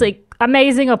 firstly,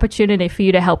 amazing opportunity for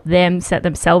you to help them set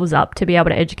themselves up to be able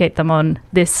to educate them on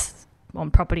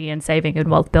property and saving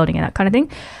and wealth building and that kind of thing,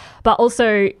 but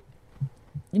also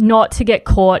not to get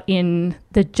caught in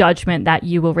the judgment that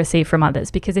you will receive from others.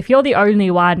 Because if you're the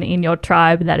only one in your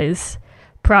tribe that is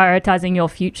prioritizing your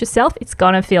future self, it's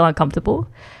going to feel uncomfortable.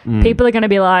 People are going to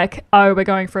be like, oh, we're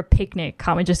going for a picnic.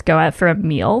 Can't we just go out for a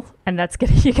meal? And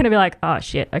you're going to be like, oh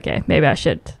shit, okay, maybe I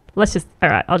should. All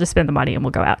right, I'll just spend the money and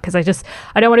we'll go out. Because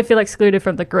I don't want to feel excluded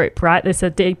from the group, right? There's a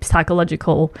deep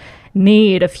psychological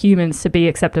need of humans to be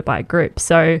accepted by a group.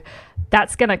 So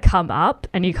that's going to come up,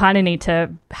 and you kind of need to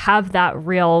have that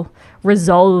real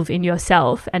resolve in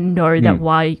yourself and know that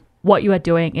what you are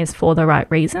doing is for the right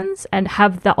reasons, and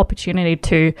have the opportunity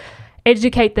to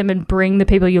educate them and bring the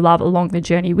people you love along the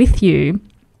journey with you.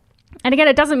 And again,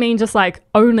 it doesn't mean just like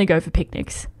only go for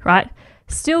picnics, right?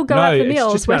 Still go out for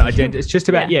meals. It's just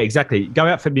about, exactly. Go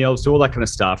out for meals, do all that kind of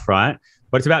stuff, right?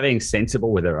 But it's about being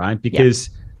sensible with it, right?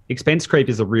 Because expense creep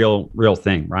is a real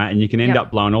thing, right? And you can end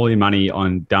up blowing all your money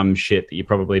on dumb shit that you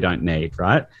probably don't need,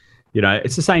 right? You know,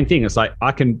 it's the same thing. It's like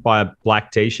I can buy a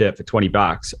black t-shirt for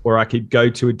 $20, or I could go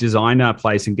to a designer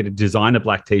place and get a designer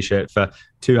black t-shirt for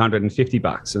 $250.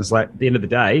 And it's like, at the end of the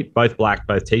day, both black,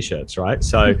 both t-shirts, right?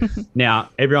 So now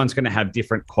everyone's going to have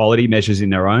different quality measures in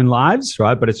their own lives,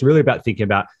 right? But it's really about thinking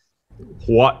about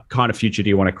what kind of future do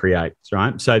you want to create,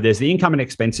 right? So there's the income and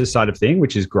expenses side of thing,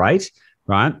 which is great,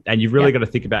 right? And you've really got to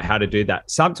think about how to do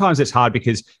that. Sometimes it's hard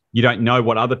because you don't know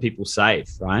what other people save,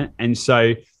 right? And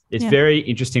so it's very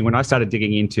interesting. When I started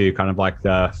digging into kind of like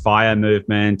the FIRE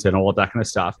movement and all of that kind of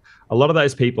stuff, a lot of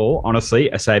those people, honestly,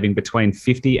 are saving between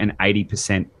 50 and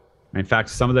 80%. In fact,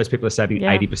 some of those people are saving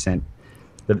 80%.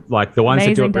 The ones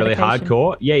that do it really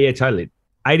hardcore. Yeah, totally.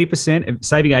 80%,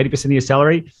 saving 80% of your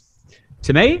salary.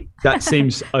 To me, that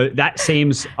seems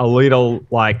a little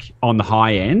like on the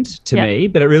high end to me,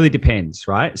 but it really depends,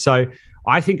 right? So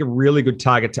I think a really good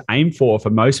target to aim for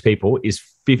most people is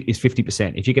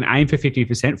 50%. If you can aim for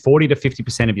 50%, 40 to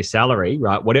 50% of your salary,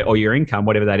 right, or your income,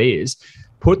 whatever that is,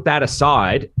 put that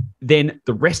aside, then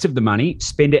the rest of the money,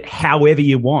 spend it however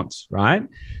you want, right?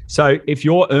 So if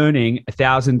you're earning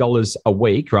 $1,000 a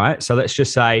week, right, so let's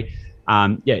just say,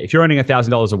 if you're earning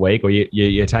 $1,000 a week, or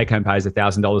your take-home pay is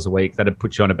 $1,000 a week, that'd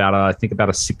put you on about a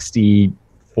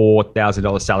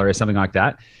 $64,000 salary or something like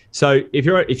that. So if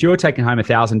you're taking home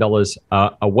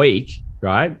 $1,000 a week,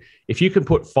 right? If you can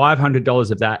put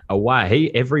 $500 of that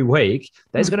away every week,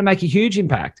 that's going to make a huge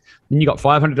impact. And you got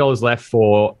 $500 left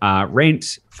for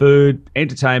rent, food,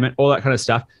 entertainment, all that kind of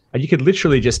stuff, and you could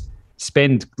literally just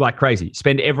spend like crazy.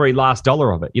 Spend every last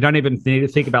dollar of it. You don't even need to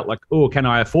think about like, oh, can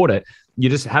I afford it? You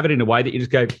just have it in a way that you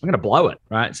just go, I'm going to blow it,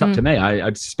 right? It's up to me.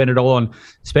 I'd spend it all on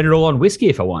whiskey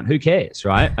if I want. Who cares,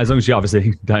 right? As long as you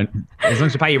obviously don't, as long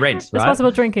as you pay your rent, right?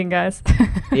 Responsible drinking, guys.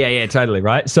 yeah, totally,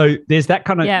 right? So there's that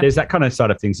kind of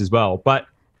side of things as well. But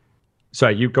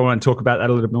sorry, you go on and talk about that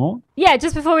a little bit more? Yeah,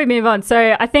 just before we move on.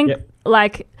 So I think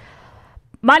like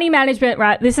money management,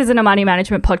 right? This isn't a money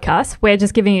management podcast. We're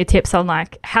just giving you tips on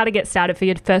like how to get started for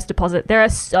your first deposit. There are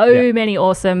so many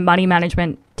awesome money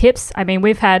management tips. I mean,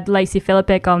 we've had Lacey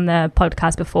Philippik on the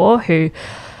podcast before, who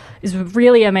is a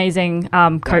really amazing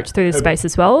coach through this space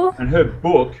as well. And her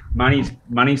book,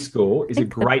 Money School, is a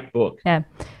great book.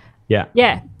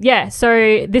 Yeah.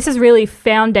 So this is really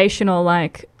foundational,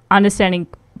 like understanding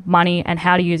money and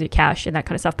how to use your cash and that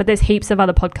kind of stuff. But there's heaps of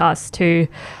other podcasts to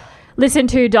listen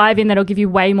to, dive in, that'll give you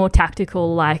way more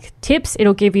tactical like tips.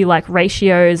 It'll give you like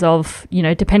ratios of, you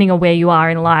know, depending on where you are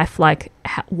in life, like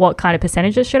what kind of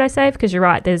percentages should I save? Because you're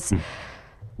right, there's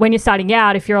when you're starting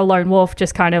out, if you're a lone wolf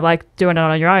just kind of like doing it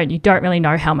on your own, you don't really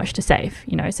know how much to save,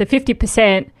 you know. So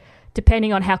 50%,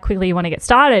 depending on how quickly you want to get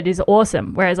started, is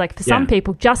awesome. Whereas like for some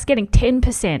people, just getting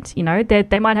 10%, you know,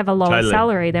 they might have a lower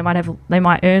salary, they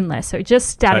might earn less. So just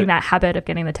starting that habit of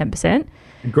getting the 10%.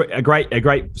 A great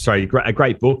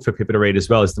book for people to read as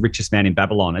well is The Richest Man in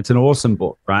Babylon. It's an awesome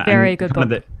book, right? Very good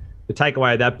book. The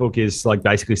takeaway of that book is like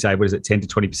basically say, what is it, 10 to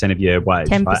 20% of your wage?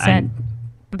 10%. Right?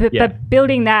 But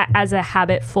building that as a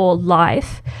habit for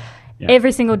life,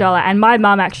 every single dollar. And my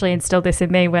mum actually instilled this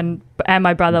in me and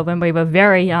my brother when we were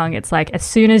very young. It's like as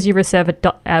soon as you receive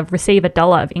a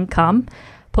dollar of income,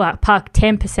 park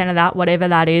 10% of that, whatever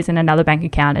that is, in another bank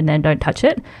account, and then don't touch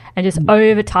it. And just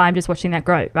over time, just watching that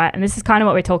grow, right? And this is kind of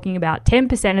what we're talking about.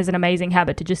 10% is an amazing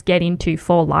habit to just get into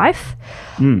for life.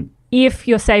 If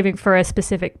you're saving for a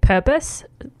specific purpose,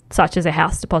 such as a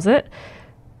house deposit,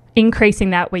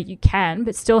 increasing that where you can,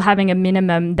 but still having a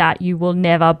minimum that you will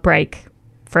never break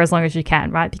for as long as you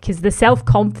can, right? Because the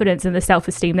self-confidence and the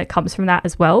self-esteem that comes from that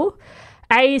as well,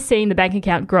 seeing the bank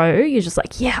account grow, you're just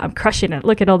like, yeah, I'm crushing it.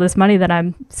 Look at all this money that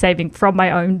I'm saving from my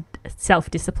own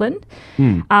self-discipline.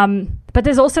 But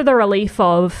there's also the relief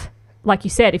of, like you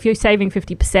said, if you're saving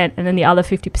 50% and then the other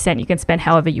 50% you can spend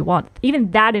however you want.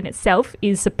 Even that in itself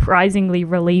is surprisingly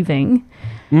relieving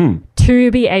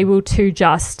to be able to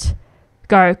just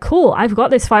go, cool, I've got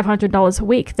this $500 a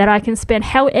week that I can spend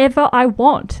however I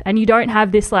want. And you don't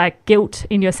have this like guilt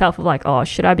in yourself of like, oh,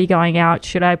 should I be going out?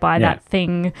 Should I buy that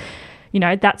thing? You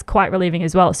know, that's quite relieving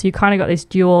as well. So you kind of got this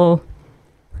dual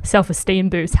self-esteem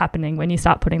boost happening when you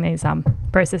start putting these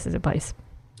processes in place.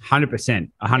 100%,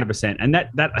 100%. And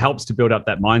that helps to build up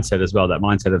that mindset as well, that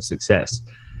mindset of success.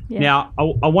 Yeah. Now,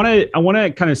 I want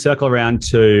to kind of circle around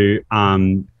to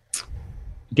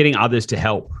getting others to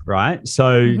help, right?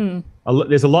 So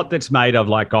there's a lot that's made of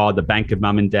like, the bank of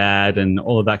mum and dad and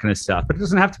all of that kind of stuff. But it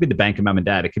doesn't have to be the bank of mum and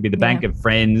dad. It could be the bank of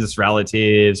friends,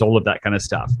 relatives, all of that kind of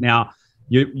stuff. Now,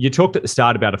 you talked at the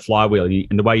start about a flywheel,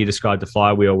 and the way you described the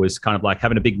flywheel was kind of like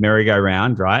having a big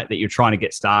merry-go-round, right, that you're trying to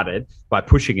get started by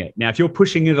pushing it. Now, if you're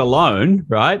pushing it alone,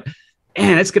 right,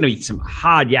 and it's going to be some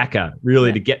hard yakka,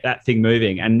 really, to get that thing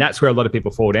moving. And that's where a lot of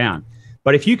people fall down.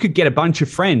 But if you could get a bunch of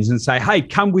friends and say, hey,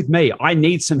 come with me, I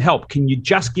need some help. Can you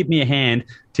just give me a hand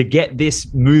to get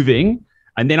this moving?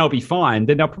 And then I'll be fine.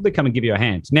 Then they'll probably come and give you a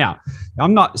hand. Now,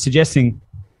 I'm not suggesting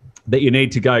that you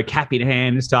need to go cap in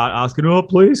hand and start asking, oh,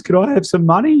 please, could I have some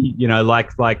money? You know,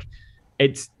 like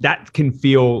it's that can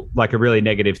feel like a really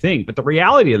negative thing. But the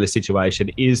reality of the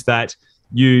situation is that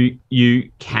you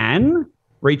can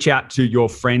reach out to your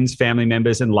friends, family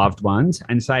members, and loved ones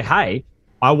and say, hey,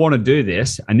 I want to do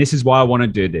this, and this is why I want to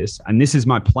do this, and this is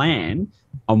my plan.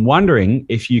 I'm wondering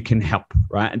if you can help,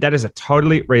 right? And that is a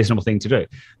totally reasonable thing to do.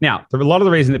 Now, a lot of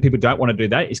the reason that people don't want to do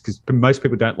that is because most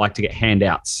people don't like to get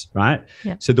handouts, right?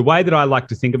 Yeah. So the way that I like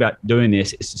to think about doing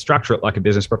this is to structure it like a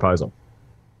business proposal,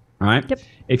 right? Yep.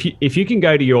 If you can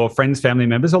go to your friends, family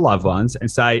members, or loved ones and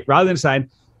say, rather than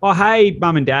saying, oh, hey,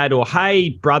 mum and dad, or hey,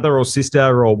 brother or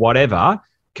sister or whatever,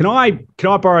 can I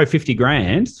borrow 50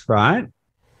 grand, right?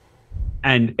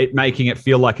 And it making it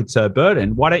feel like it's a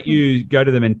burden, why don't you go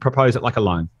to them and propose it like a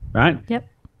loan, right? Yep.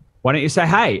 Why don't you say,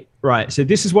 hey, right, so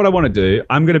this is what I want to do.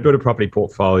 I'm going to build a property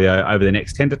portfolio over the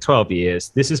next 10 to 12 years.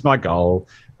 This is my goal,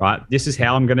 right? This is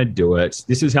how I'm going to do it.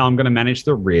 This is how I'm going to manage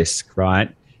the risk, right?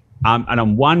 And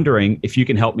I'm wondering if you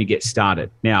can help me get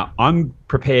started. Now, I'm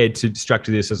prepared to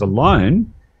structure this as a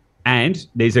loan, and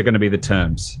these are going to be the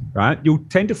terms, right? You'll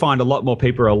tend to find a lot more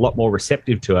people are a lot more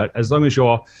receptive to it as long as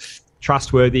you're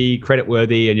trustworthy,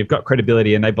 creditworthy, and you've got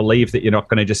credibility, and they believe that you're not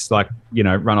going to just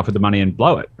run off with the money and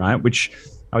blow it, right? Which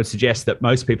I would suggest that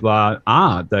most people are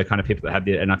the kind of people that have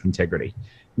enough integrity.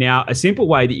 Now, a simple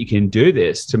way that you can do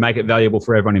this to make it valuable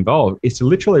for everyone involved is to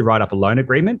literally write up a loan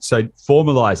agreement. So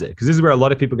formalize it, because this is where a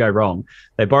lot of people go wrong.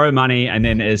 They borrow money and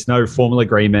then there's no formal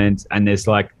agreement, and there's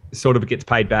sort of it gets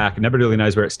paid back and nobody really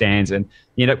knows where it stands, and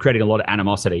you end up creating a lot of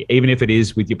animosity. Even if it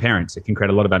is with your parents, it can create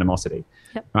a lot of animosity.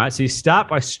 Yep. Right? So you start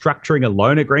by structuring a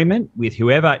loan agreement with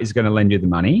whoever is going to lend you the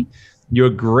money. You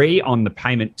agree on the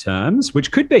payment terms,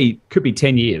 which could be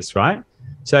 10 years, right?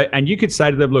 So, and you could say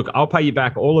to them, look, I'll pay you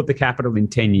back all of the capital in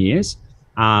 10 years,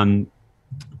 and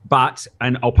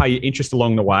I'll pay you interest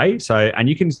along the way. So, and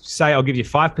you can say, I'll give you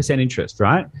 5% interest,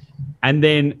 right? And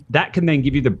then that can then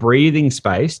give you the breathing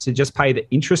space to just pay the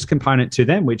interest component to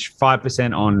them, which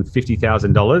 5% on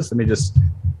 $50,000.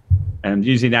 I'm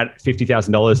using that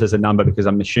 $50,000 as a number because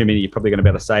I'm assuming you're probably going to be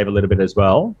able to save a little bit as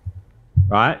well,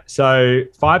 right? So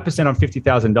 5% on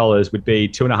 $50,000 would be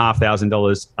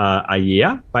 $2,500 a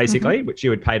year, basically, which you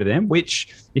would pay to them,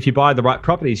 which if you buy the right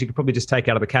properties, you could probably just take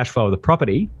out of the cash flow of the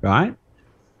property, right?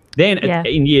 Then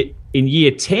in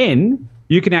year 10,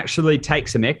 you can actually take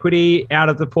some equity out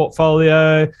of the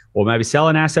portfolio or maybe sell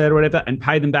an asset or whatever and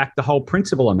pay them back the whole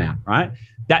principal amount, right?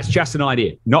 That's just an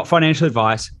idea, not financial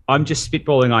advice. I'm just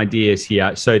spitballing ideas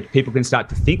here so people can start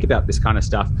to think about this kind of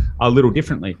stuff a little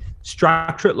differently.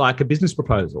 Structure it like a business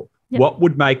proposal. Yep. What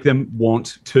would make them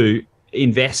want to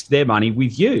invest their money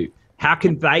with you? How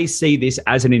can they see this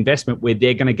as an investment where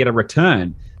they're going to get a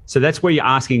return? So that's where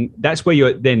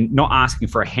you're then not asking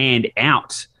for a hand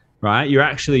out, right? You're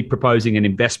actually proposing an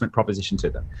investment proposition to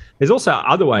them. There's also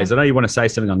other ways. I know you want to say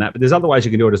something on that, but there's other ways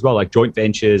you can do it as well, like joint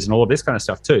ventures and all of this kind of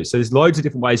stuff too. So there's loads of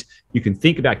different ways you can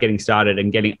think about getting started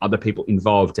and getting other people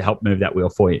involved to help move that wheel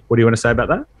for you. What do you want to say about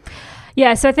that?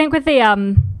 Yeah, so I think with the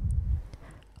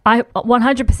I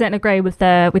 100% agree with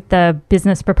the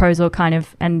business proposal kind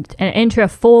of and enter a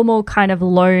formal kind of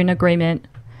loan agreement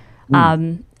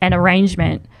and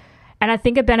arrangement. And I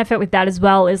think a benefit with that as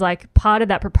well is like part of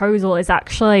that proposal is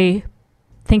actually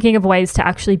thinking of ways to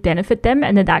actually benefit them,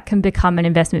 and that can become an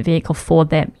investment vehicle for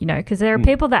them, because there are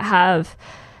people that have,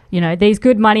 these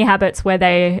good money habits where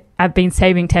they have been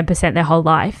saving 10% their whole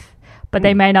life, but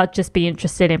they may not just be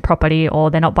interested in property, or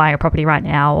they're not buying a property right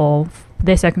now, or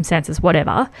their circumstances,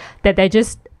 whatever, that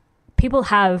people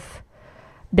have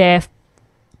their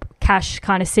cash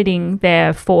kind of sitting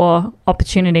there for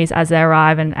opportunities as they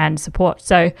arrive and support.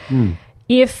 So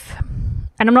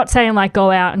and I'm not saying like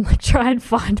go out and like try and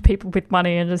find people with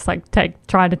money and just like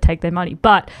trying to take their money,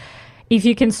 but if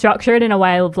you can structure it in a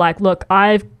way of like, look,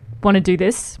 I want to do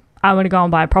this. I want to go and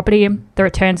buy a property. The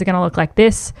returns are going to look like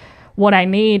this. What I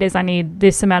need is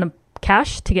this amount of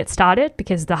cash to get started,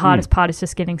 because the hardest part is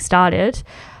just getting started.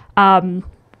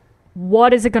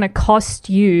 What is it going to cost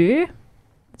you?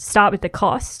 Start with the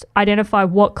cost. Identify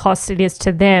what cost it is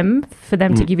to them for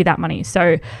them to give you that money.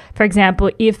 So, for example,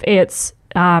 if it's,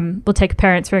 we'll take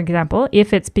parents for example,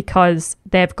 if it's because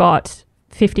they've got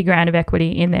 50 grand of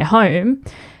equity in their home,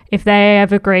 if they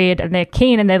have agreed and they're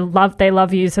keen and they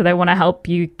love you, so they want to help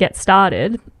you get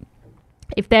started,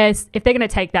 if they're going to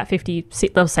take that 50,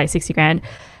 let's say 60 grand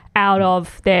out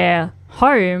of their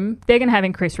home, they're going to have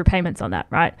increased repayments on that,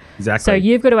 right? Exactly. So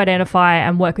you've got to identify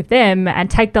and work with them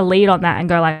and take the lead on that and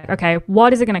go like, okay,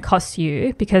 what is it going to cost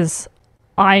you? Because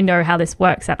I know how this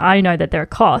works and I know that there are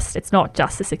costs. It's not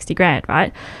just the 60 grand,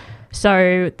 right?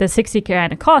 So the 60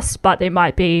 grand cost, but there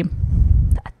might be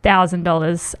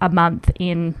 $1,000 a month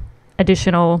in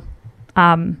additional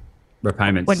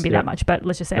repayments. Wouldn't be that much, but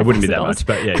let's just say it wouldn't be that much,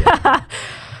 but yeah.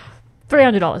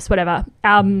 $300, whatever,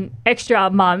 extra a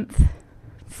month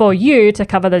for you to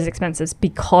cover those expenses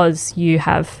because you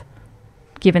have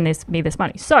given me this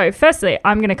money. So firstly,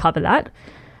 I'm going to cover that.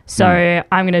 So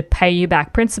I'm going to pay you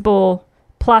back principal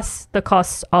plus the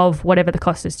cost of whatever the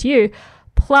cost is to you,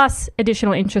 plus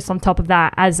additional interest on top of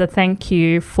that as a thank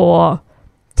you for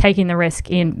taking the risk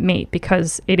in me,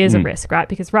 because it is a risk, right?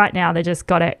 Because right now they just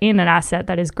got it in an asset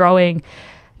that is growing,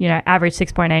 average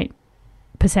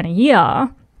 6.8% a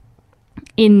year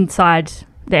inside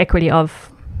the equity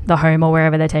of the home or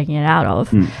wherever they're taking it out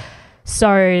of.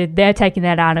 So they're taking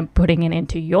that out and putting it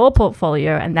into your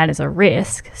portfolio, and that is a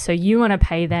risk. So you want to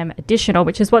pay them additional,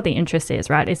 which is what the interest is,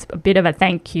 right? It's a bit of a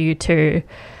thank you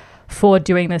for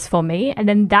doing this for me. And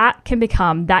then that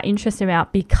interest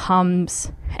amount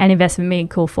becomes an investment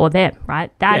vehicle for them,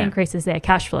 right? That increases their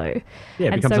cash flow. Yeah,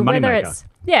 it and becomes so a money whether maker.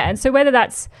 and so whether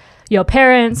that's your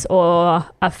parents or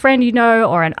a friend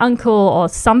or an uncle or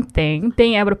something,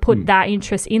 being able to put that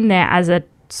interest in there as a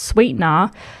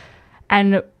sweetener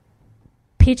and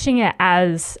pitching it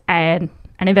as an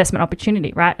investment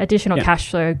opportunity, right? Additional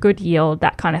cash flow, good yield,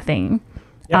 that kind of thing.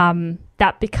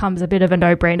 That becomes a bit of a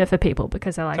no-brainer for people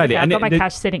because they're like, okay, I've got my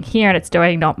cash sitting here and it's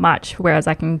doing not much, whereas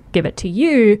I can give it to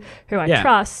you, who I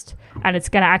trust, and it's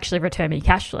going to actually return me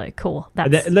cash flow. Cool.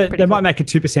 They might make a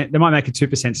 2%. They might make a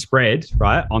 2% spread,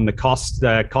 right, on the cost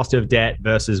of debt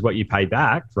versus what you pay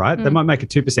back, right? They might make a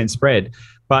 2% spread,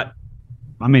 but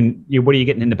I mean, what are you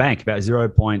getting in the bank? About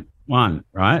 0.1,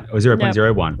 right, or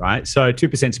 0.01, right? So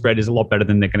 2% spread is a lot better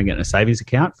than they're going to get in a savings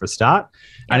account for a start.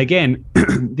 And again,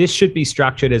 this should be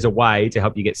structured as a way to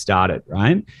help you get started,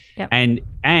 right? And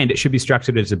it should be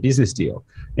structured as a business deal.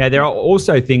 Now, there are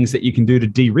also things that you can do to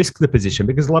de-risk the position,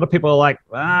 because a lot of people are like,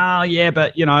 well, yeah,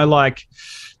 but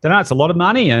it's a lot of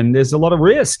money and there's a lot of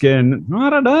risk and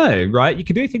I don't know, right? You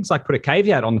can do things like put a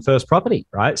caveat on the first property,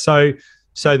 right? So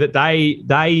that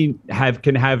they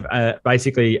can have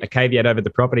basically a caveat over the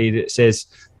property that says,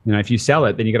 if you sell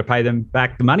it, then you got to pay them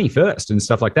back the money first and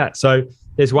stuff like that. So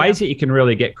there's ways that you can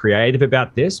really get creative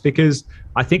about this, because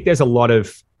I think there's a lot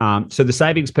of so the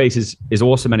savings piece is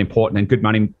awesome and important, and good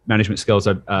money management skills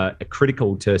are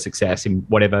critical to success in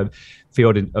whatever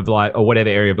field of life or whatever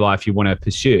area of life you want to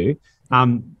pursue.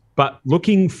 But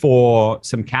looking for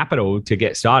some capital to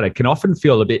get started can often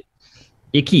feel a bit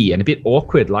icky and a bit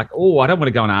awkward, like, oh, I don't want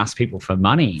to go and ask people for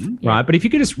money, right? But if you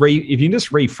can just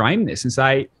reframe this and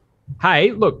say,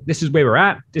 hey, look, this is where we're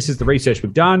at. This is the research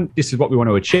we've done. This is what we want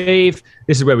to achieve.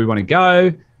 This is where we want to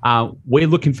go. We're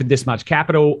looking for this much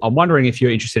capital. I'm wondering if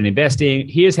you're interested in investing.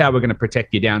 Here's how we're going to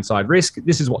protect your downside risk.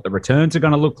 This is what the returns are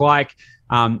going to look like.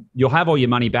 You'll have all your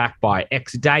money back by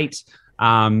X date,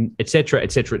 et cetera,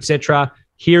 et cetera, et cetera.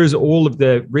 Here's all of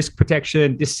the risk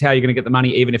protection. This is how you're going to get the money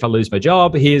even if I lose my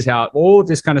job. Here's how, all of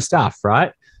this kind of stuff,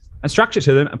 right? And structure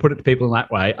to them and put it to people in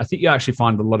that way. I think you actually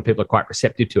find that a lot of people are quite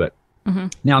receptive to it.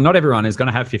 Now, not everyone is going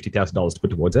to have $50,000 to put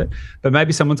towards it, but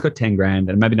maybe someone's got 10 grand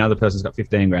and maybe another person's got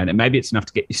 15 grand, and maybe it's enough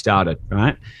to get you started,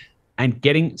 right? And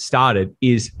getting started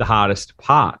is the hardest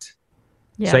part.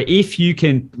 So if you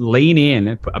can lean in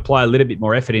and apply a little bit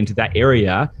more effort into that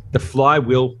area, the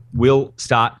flywheel will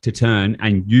start to turn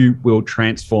and you will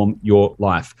transform your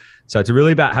life. So it's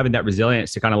really about having that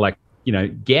resilience to kind of like,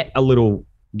 get a little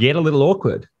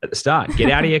awkward at the start. Get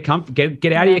out of your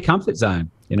get out of your comfort zone,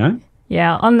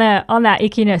 Yeah, on that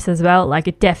ickiness as well, like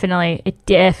it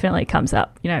definitely comes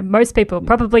up. Most people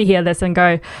probably hear this and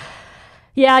go,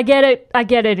 yeah, I get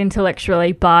it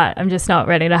intellectually, but I'm just not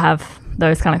ready to have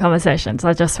those kind of conversations.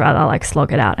 I just rather like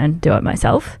slog it out and do it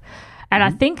myself. And I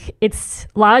think it's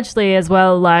largely as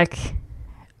well, like,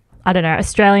 I don't know,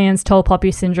 Australians' tall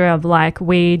poppy syndrome of like,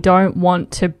 we don't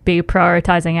want to be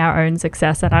prioritizing our own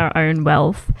success and our own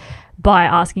wealth by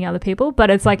asking other people. But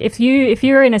it's like if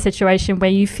you're in a situation where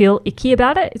you feel icky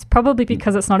about it, it's probably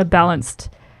because it's not a balanced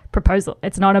proposal.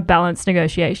 It's not a balanced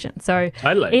negotiation. So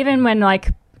even when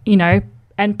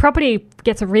and property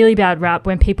gets a really bad rap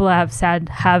when people have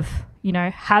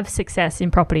success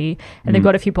in property and they've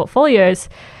got a few portfolios.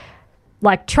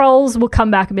 Like trolls will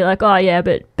come back and be like, oh yeah,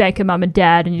 but banker mum and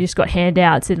dad and you just got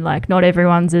handouts and like not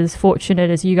everyone's as fortunate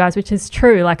as you guys, which is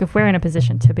true. Like if we're in a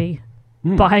position to be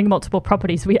buying multiple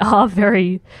properties, we are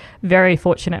very, very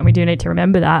fortunate and we do need to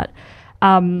remember that.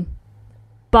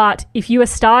 But if you are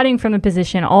starting from the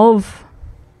position of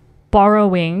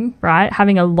borrowing, right,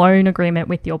 having a loan agreement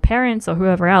with your parents or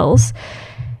whoever else,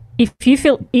 if you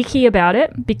feel icky about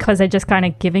it because they're just kind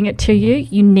of giving it to you,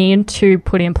 you need to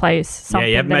put in place something. Yeah,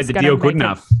 you haven't made the deal good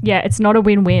enough. It's not a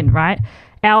win-win, right?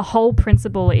 Our whole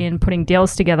principle in putting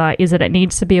deals together is that it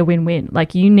needs to be a win-win.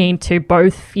 Like you need to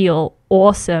both feel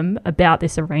awesome about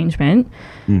this arrangement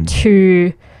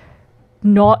to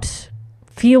not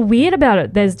feel weird about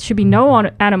it. There should be no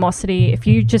animosity. If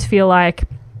you just feel like,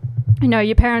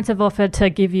 your parents have offered to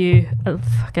give you a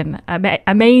fucking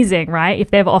amazing, right? If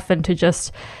they've offered to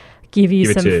just give you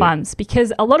some funds,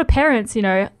 because a lot of parents,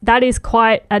 that is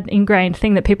quite an ingrained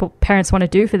thing that parents want to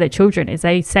do for their children is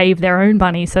they save their own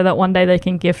money so that one day they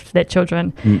can gift their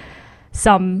children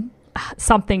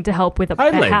something to help with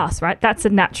a house, right? That's a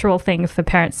natural thing for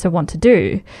parents to want to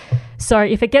do. So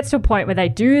if it gets to a point where they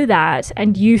do that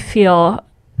and you feel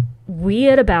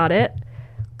weird about it,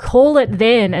 call it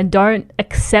then and don't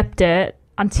accept it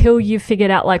until you've figured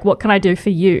out, like, what can I do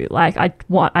for you? Like, I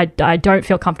don't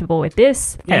feel comfortable with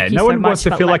this. No one wants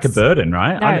to feel like a burden,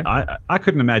 right? No. I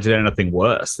couldn't imagine anything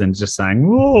worse than just saying,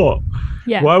 woe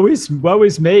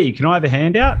is me. Can I have a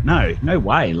handout? No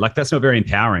way. Like, that's not very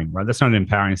empowering, right? That's not an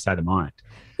empowering state of mind.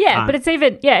 Yeah, but it's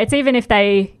even if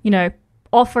they,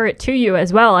 offer it to you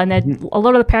as well. And then a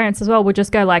lot of the parents as well will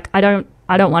just go like, I don't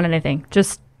want anything.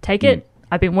 Just take it.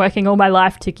 I've been working all my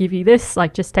life to give you this.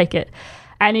 Like, just take it.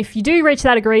 And if you do reach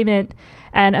that agreement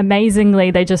and amazingly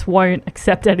they just won't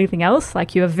accept anything else,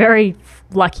 like, you are very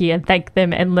lucky and thank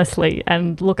them endlessly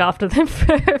and look after them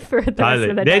for the rest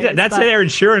of their days. That's their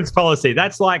insurance policy.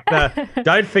 That's like the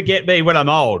don't forget me when I'm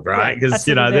old, right? Because,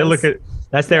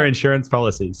 that's their insurance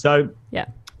policy. So,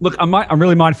 look, I'm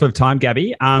really mindful of time,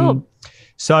 Gabby. Cool.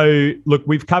 So, look,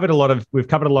 we've covered a lot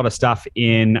of stuff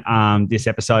in this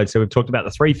episode. So we've talked about the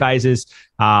 3 phases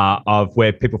of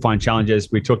where people find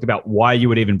challenges. We talked about why you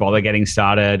would even bother getting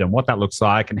started and what that looks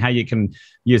like and how you can,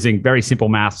 using very simple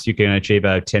maths, you can achieve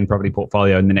a 10 property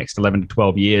portfolio in the next 11 to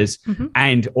 12 years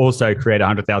and also create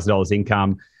 $100,000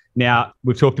 income. Now,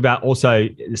 we've talked about also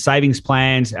the savings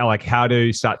plans, like how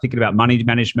to start thinking about money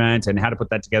management and how to put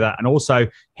that together, and also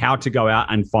how to go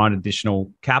out and find additional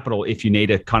capital if you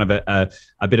need a kind of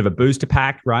a bit of a booster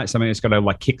pack, right? Something that's going to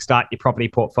like kickstart your property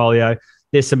portfolio.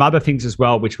 There's some other things as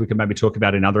well, which we can maybe talk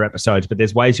about in other episodes, but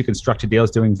there's ways you can structure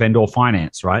deals doing vendor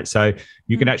finance, right? So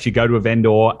you can actually go to a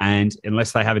vendor and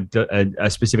unless they have a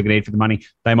specific need for the money,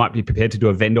 they might be prepared to do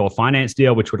a vendor finance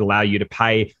deal, which would allow you to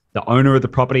pay the owner of the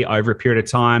property over a period of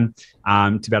time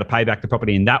to be able to pay back the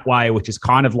property in that way, which is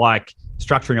kind of like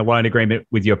structuring a loan agreement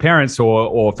with your parents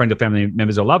or friends or family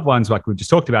members or loved ones, like we've just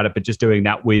talked about it, but just doing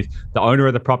that with the owner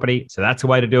of the property. So that's a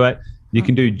way to do it. You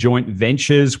can do joint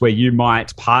ventures where you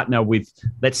might partner with,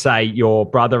 let's say, your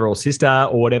brother or sister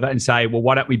or whatever and say, well,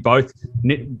 why don't we both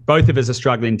of us are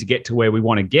struggling to get to where we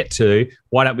want to get to.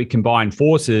 Why don't we combine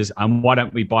forces and why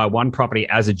don't we buy one property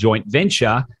as a joint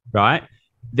venture, right?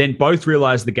 Then both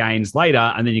realize the gains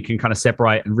later and then you can kind of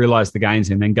separate and realize the gains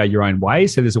and then go your own way.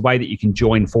 So there's a way that you can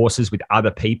join forces with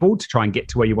other people to try and get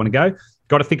to where you want to go.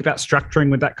 Got to think about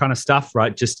structuring with that kind of stuff,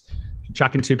 right? Just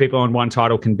chucking 2 people on one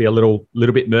title can be a little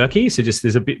bit murky. So just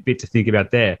there's a bit to think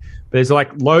about there. But there's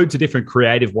like loads of different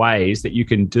creative ways that you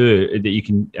can do that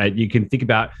you can think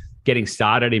about getting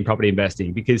started in property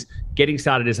investing, because getting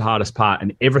started is the hardest part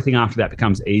and everything after that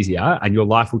becomes easier and your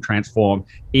life will transform.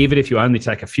 Even if you only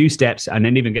take a few steps and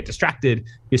then even get distracted,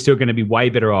 you're still going to be way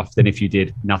better off than if you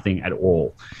did nothing at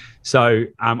all. So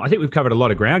I think we've covered a lot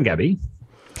of ground, Gabby.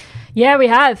 Yeah, we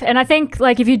have. And I think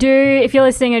like if you're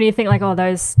listening and you think like, oh,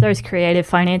 those creative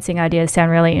financing ideas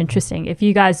sound really interesting. If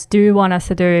you guys do want us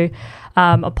to do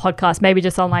a podcast, maybe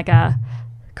just on like a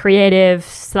creative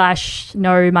 /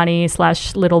 no money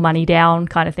 / little money down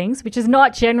kind of things, which is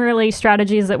not generally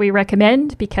strategies that we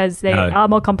recommend because they are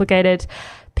more complicated.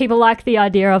 People like the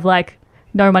idea of like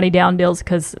no money down deals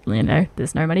because,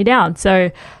 there's no money down. So,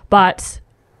 but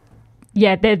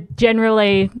yeah, they're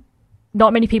generally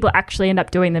not many people actually end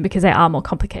up doing them because they are more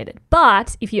complicated.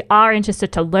 But if you are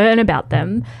interested to learn about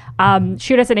them,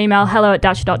 shoot us an email,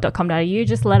 hello@dutchdot.com.au.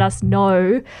 Just let us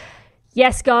know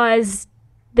yes, guys,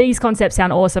 these concepts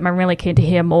sound awesome. I'm really keen to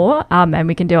hear more. And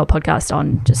we can do a podcast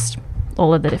on just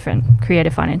all of the different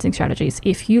creative financing strategies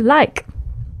if you like.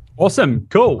 Awesome.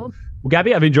 Cool. Well,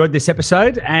 Gabby, I've enjoyed this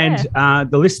episode. And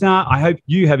the listener, I hope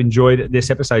you have enjoyed this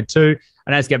episode too.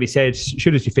 And as Gabby said,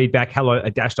 shoot us your feedback,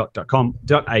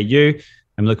 hello@dashdot.com.au.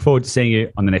 And we look forward to seeing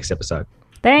you on the next episode.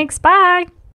 Thanks.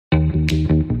 Bye.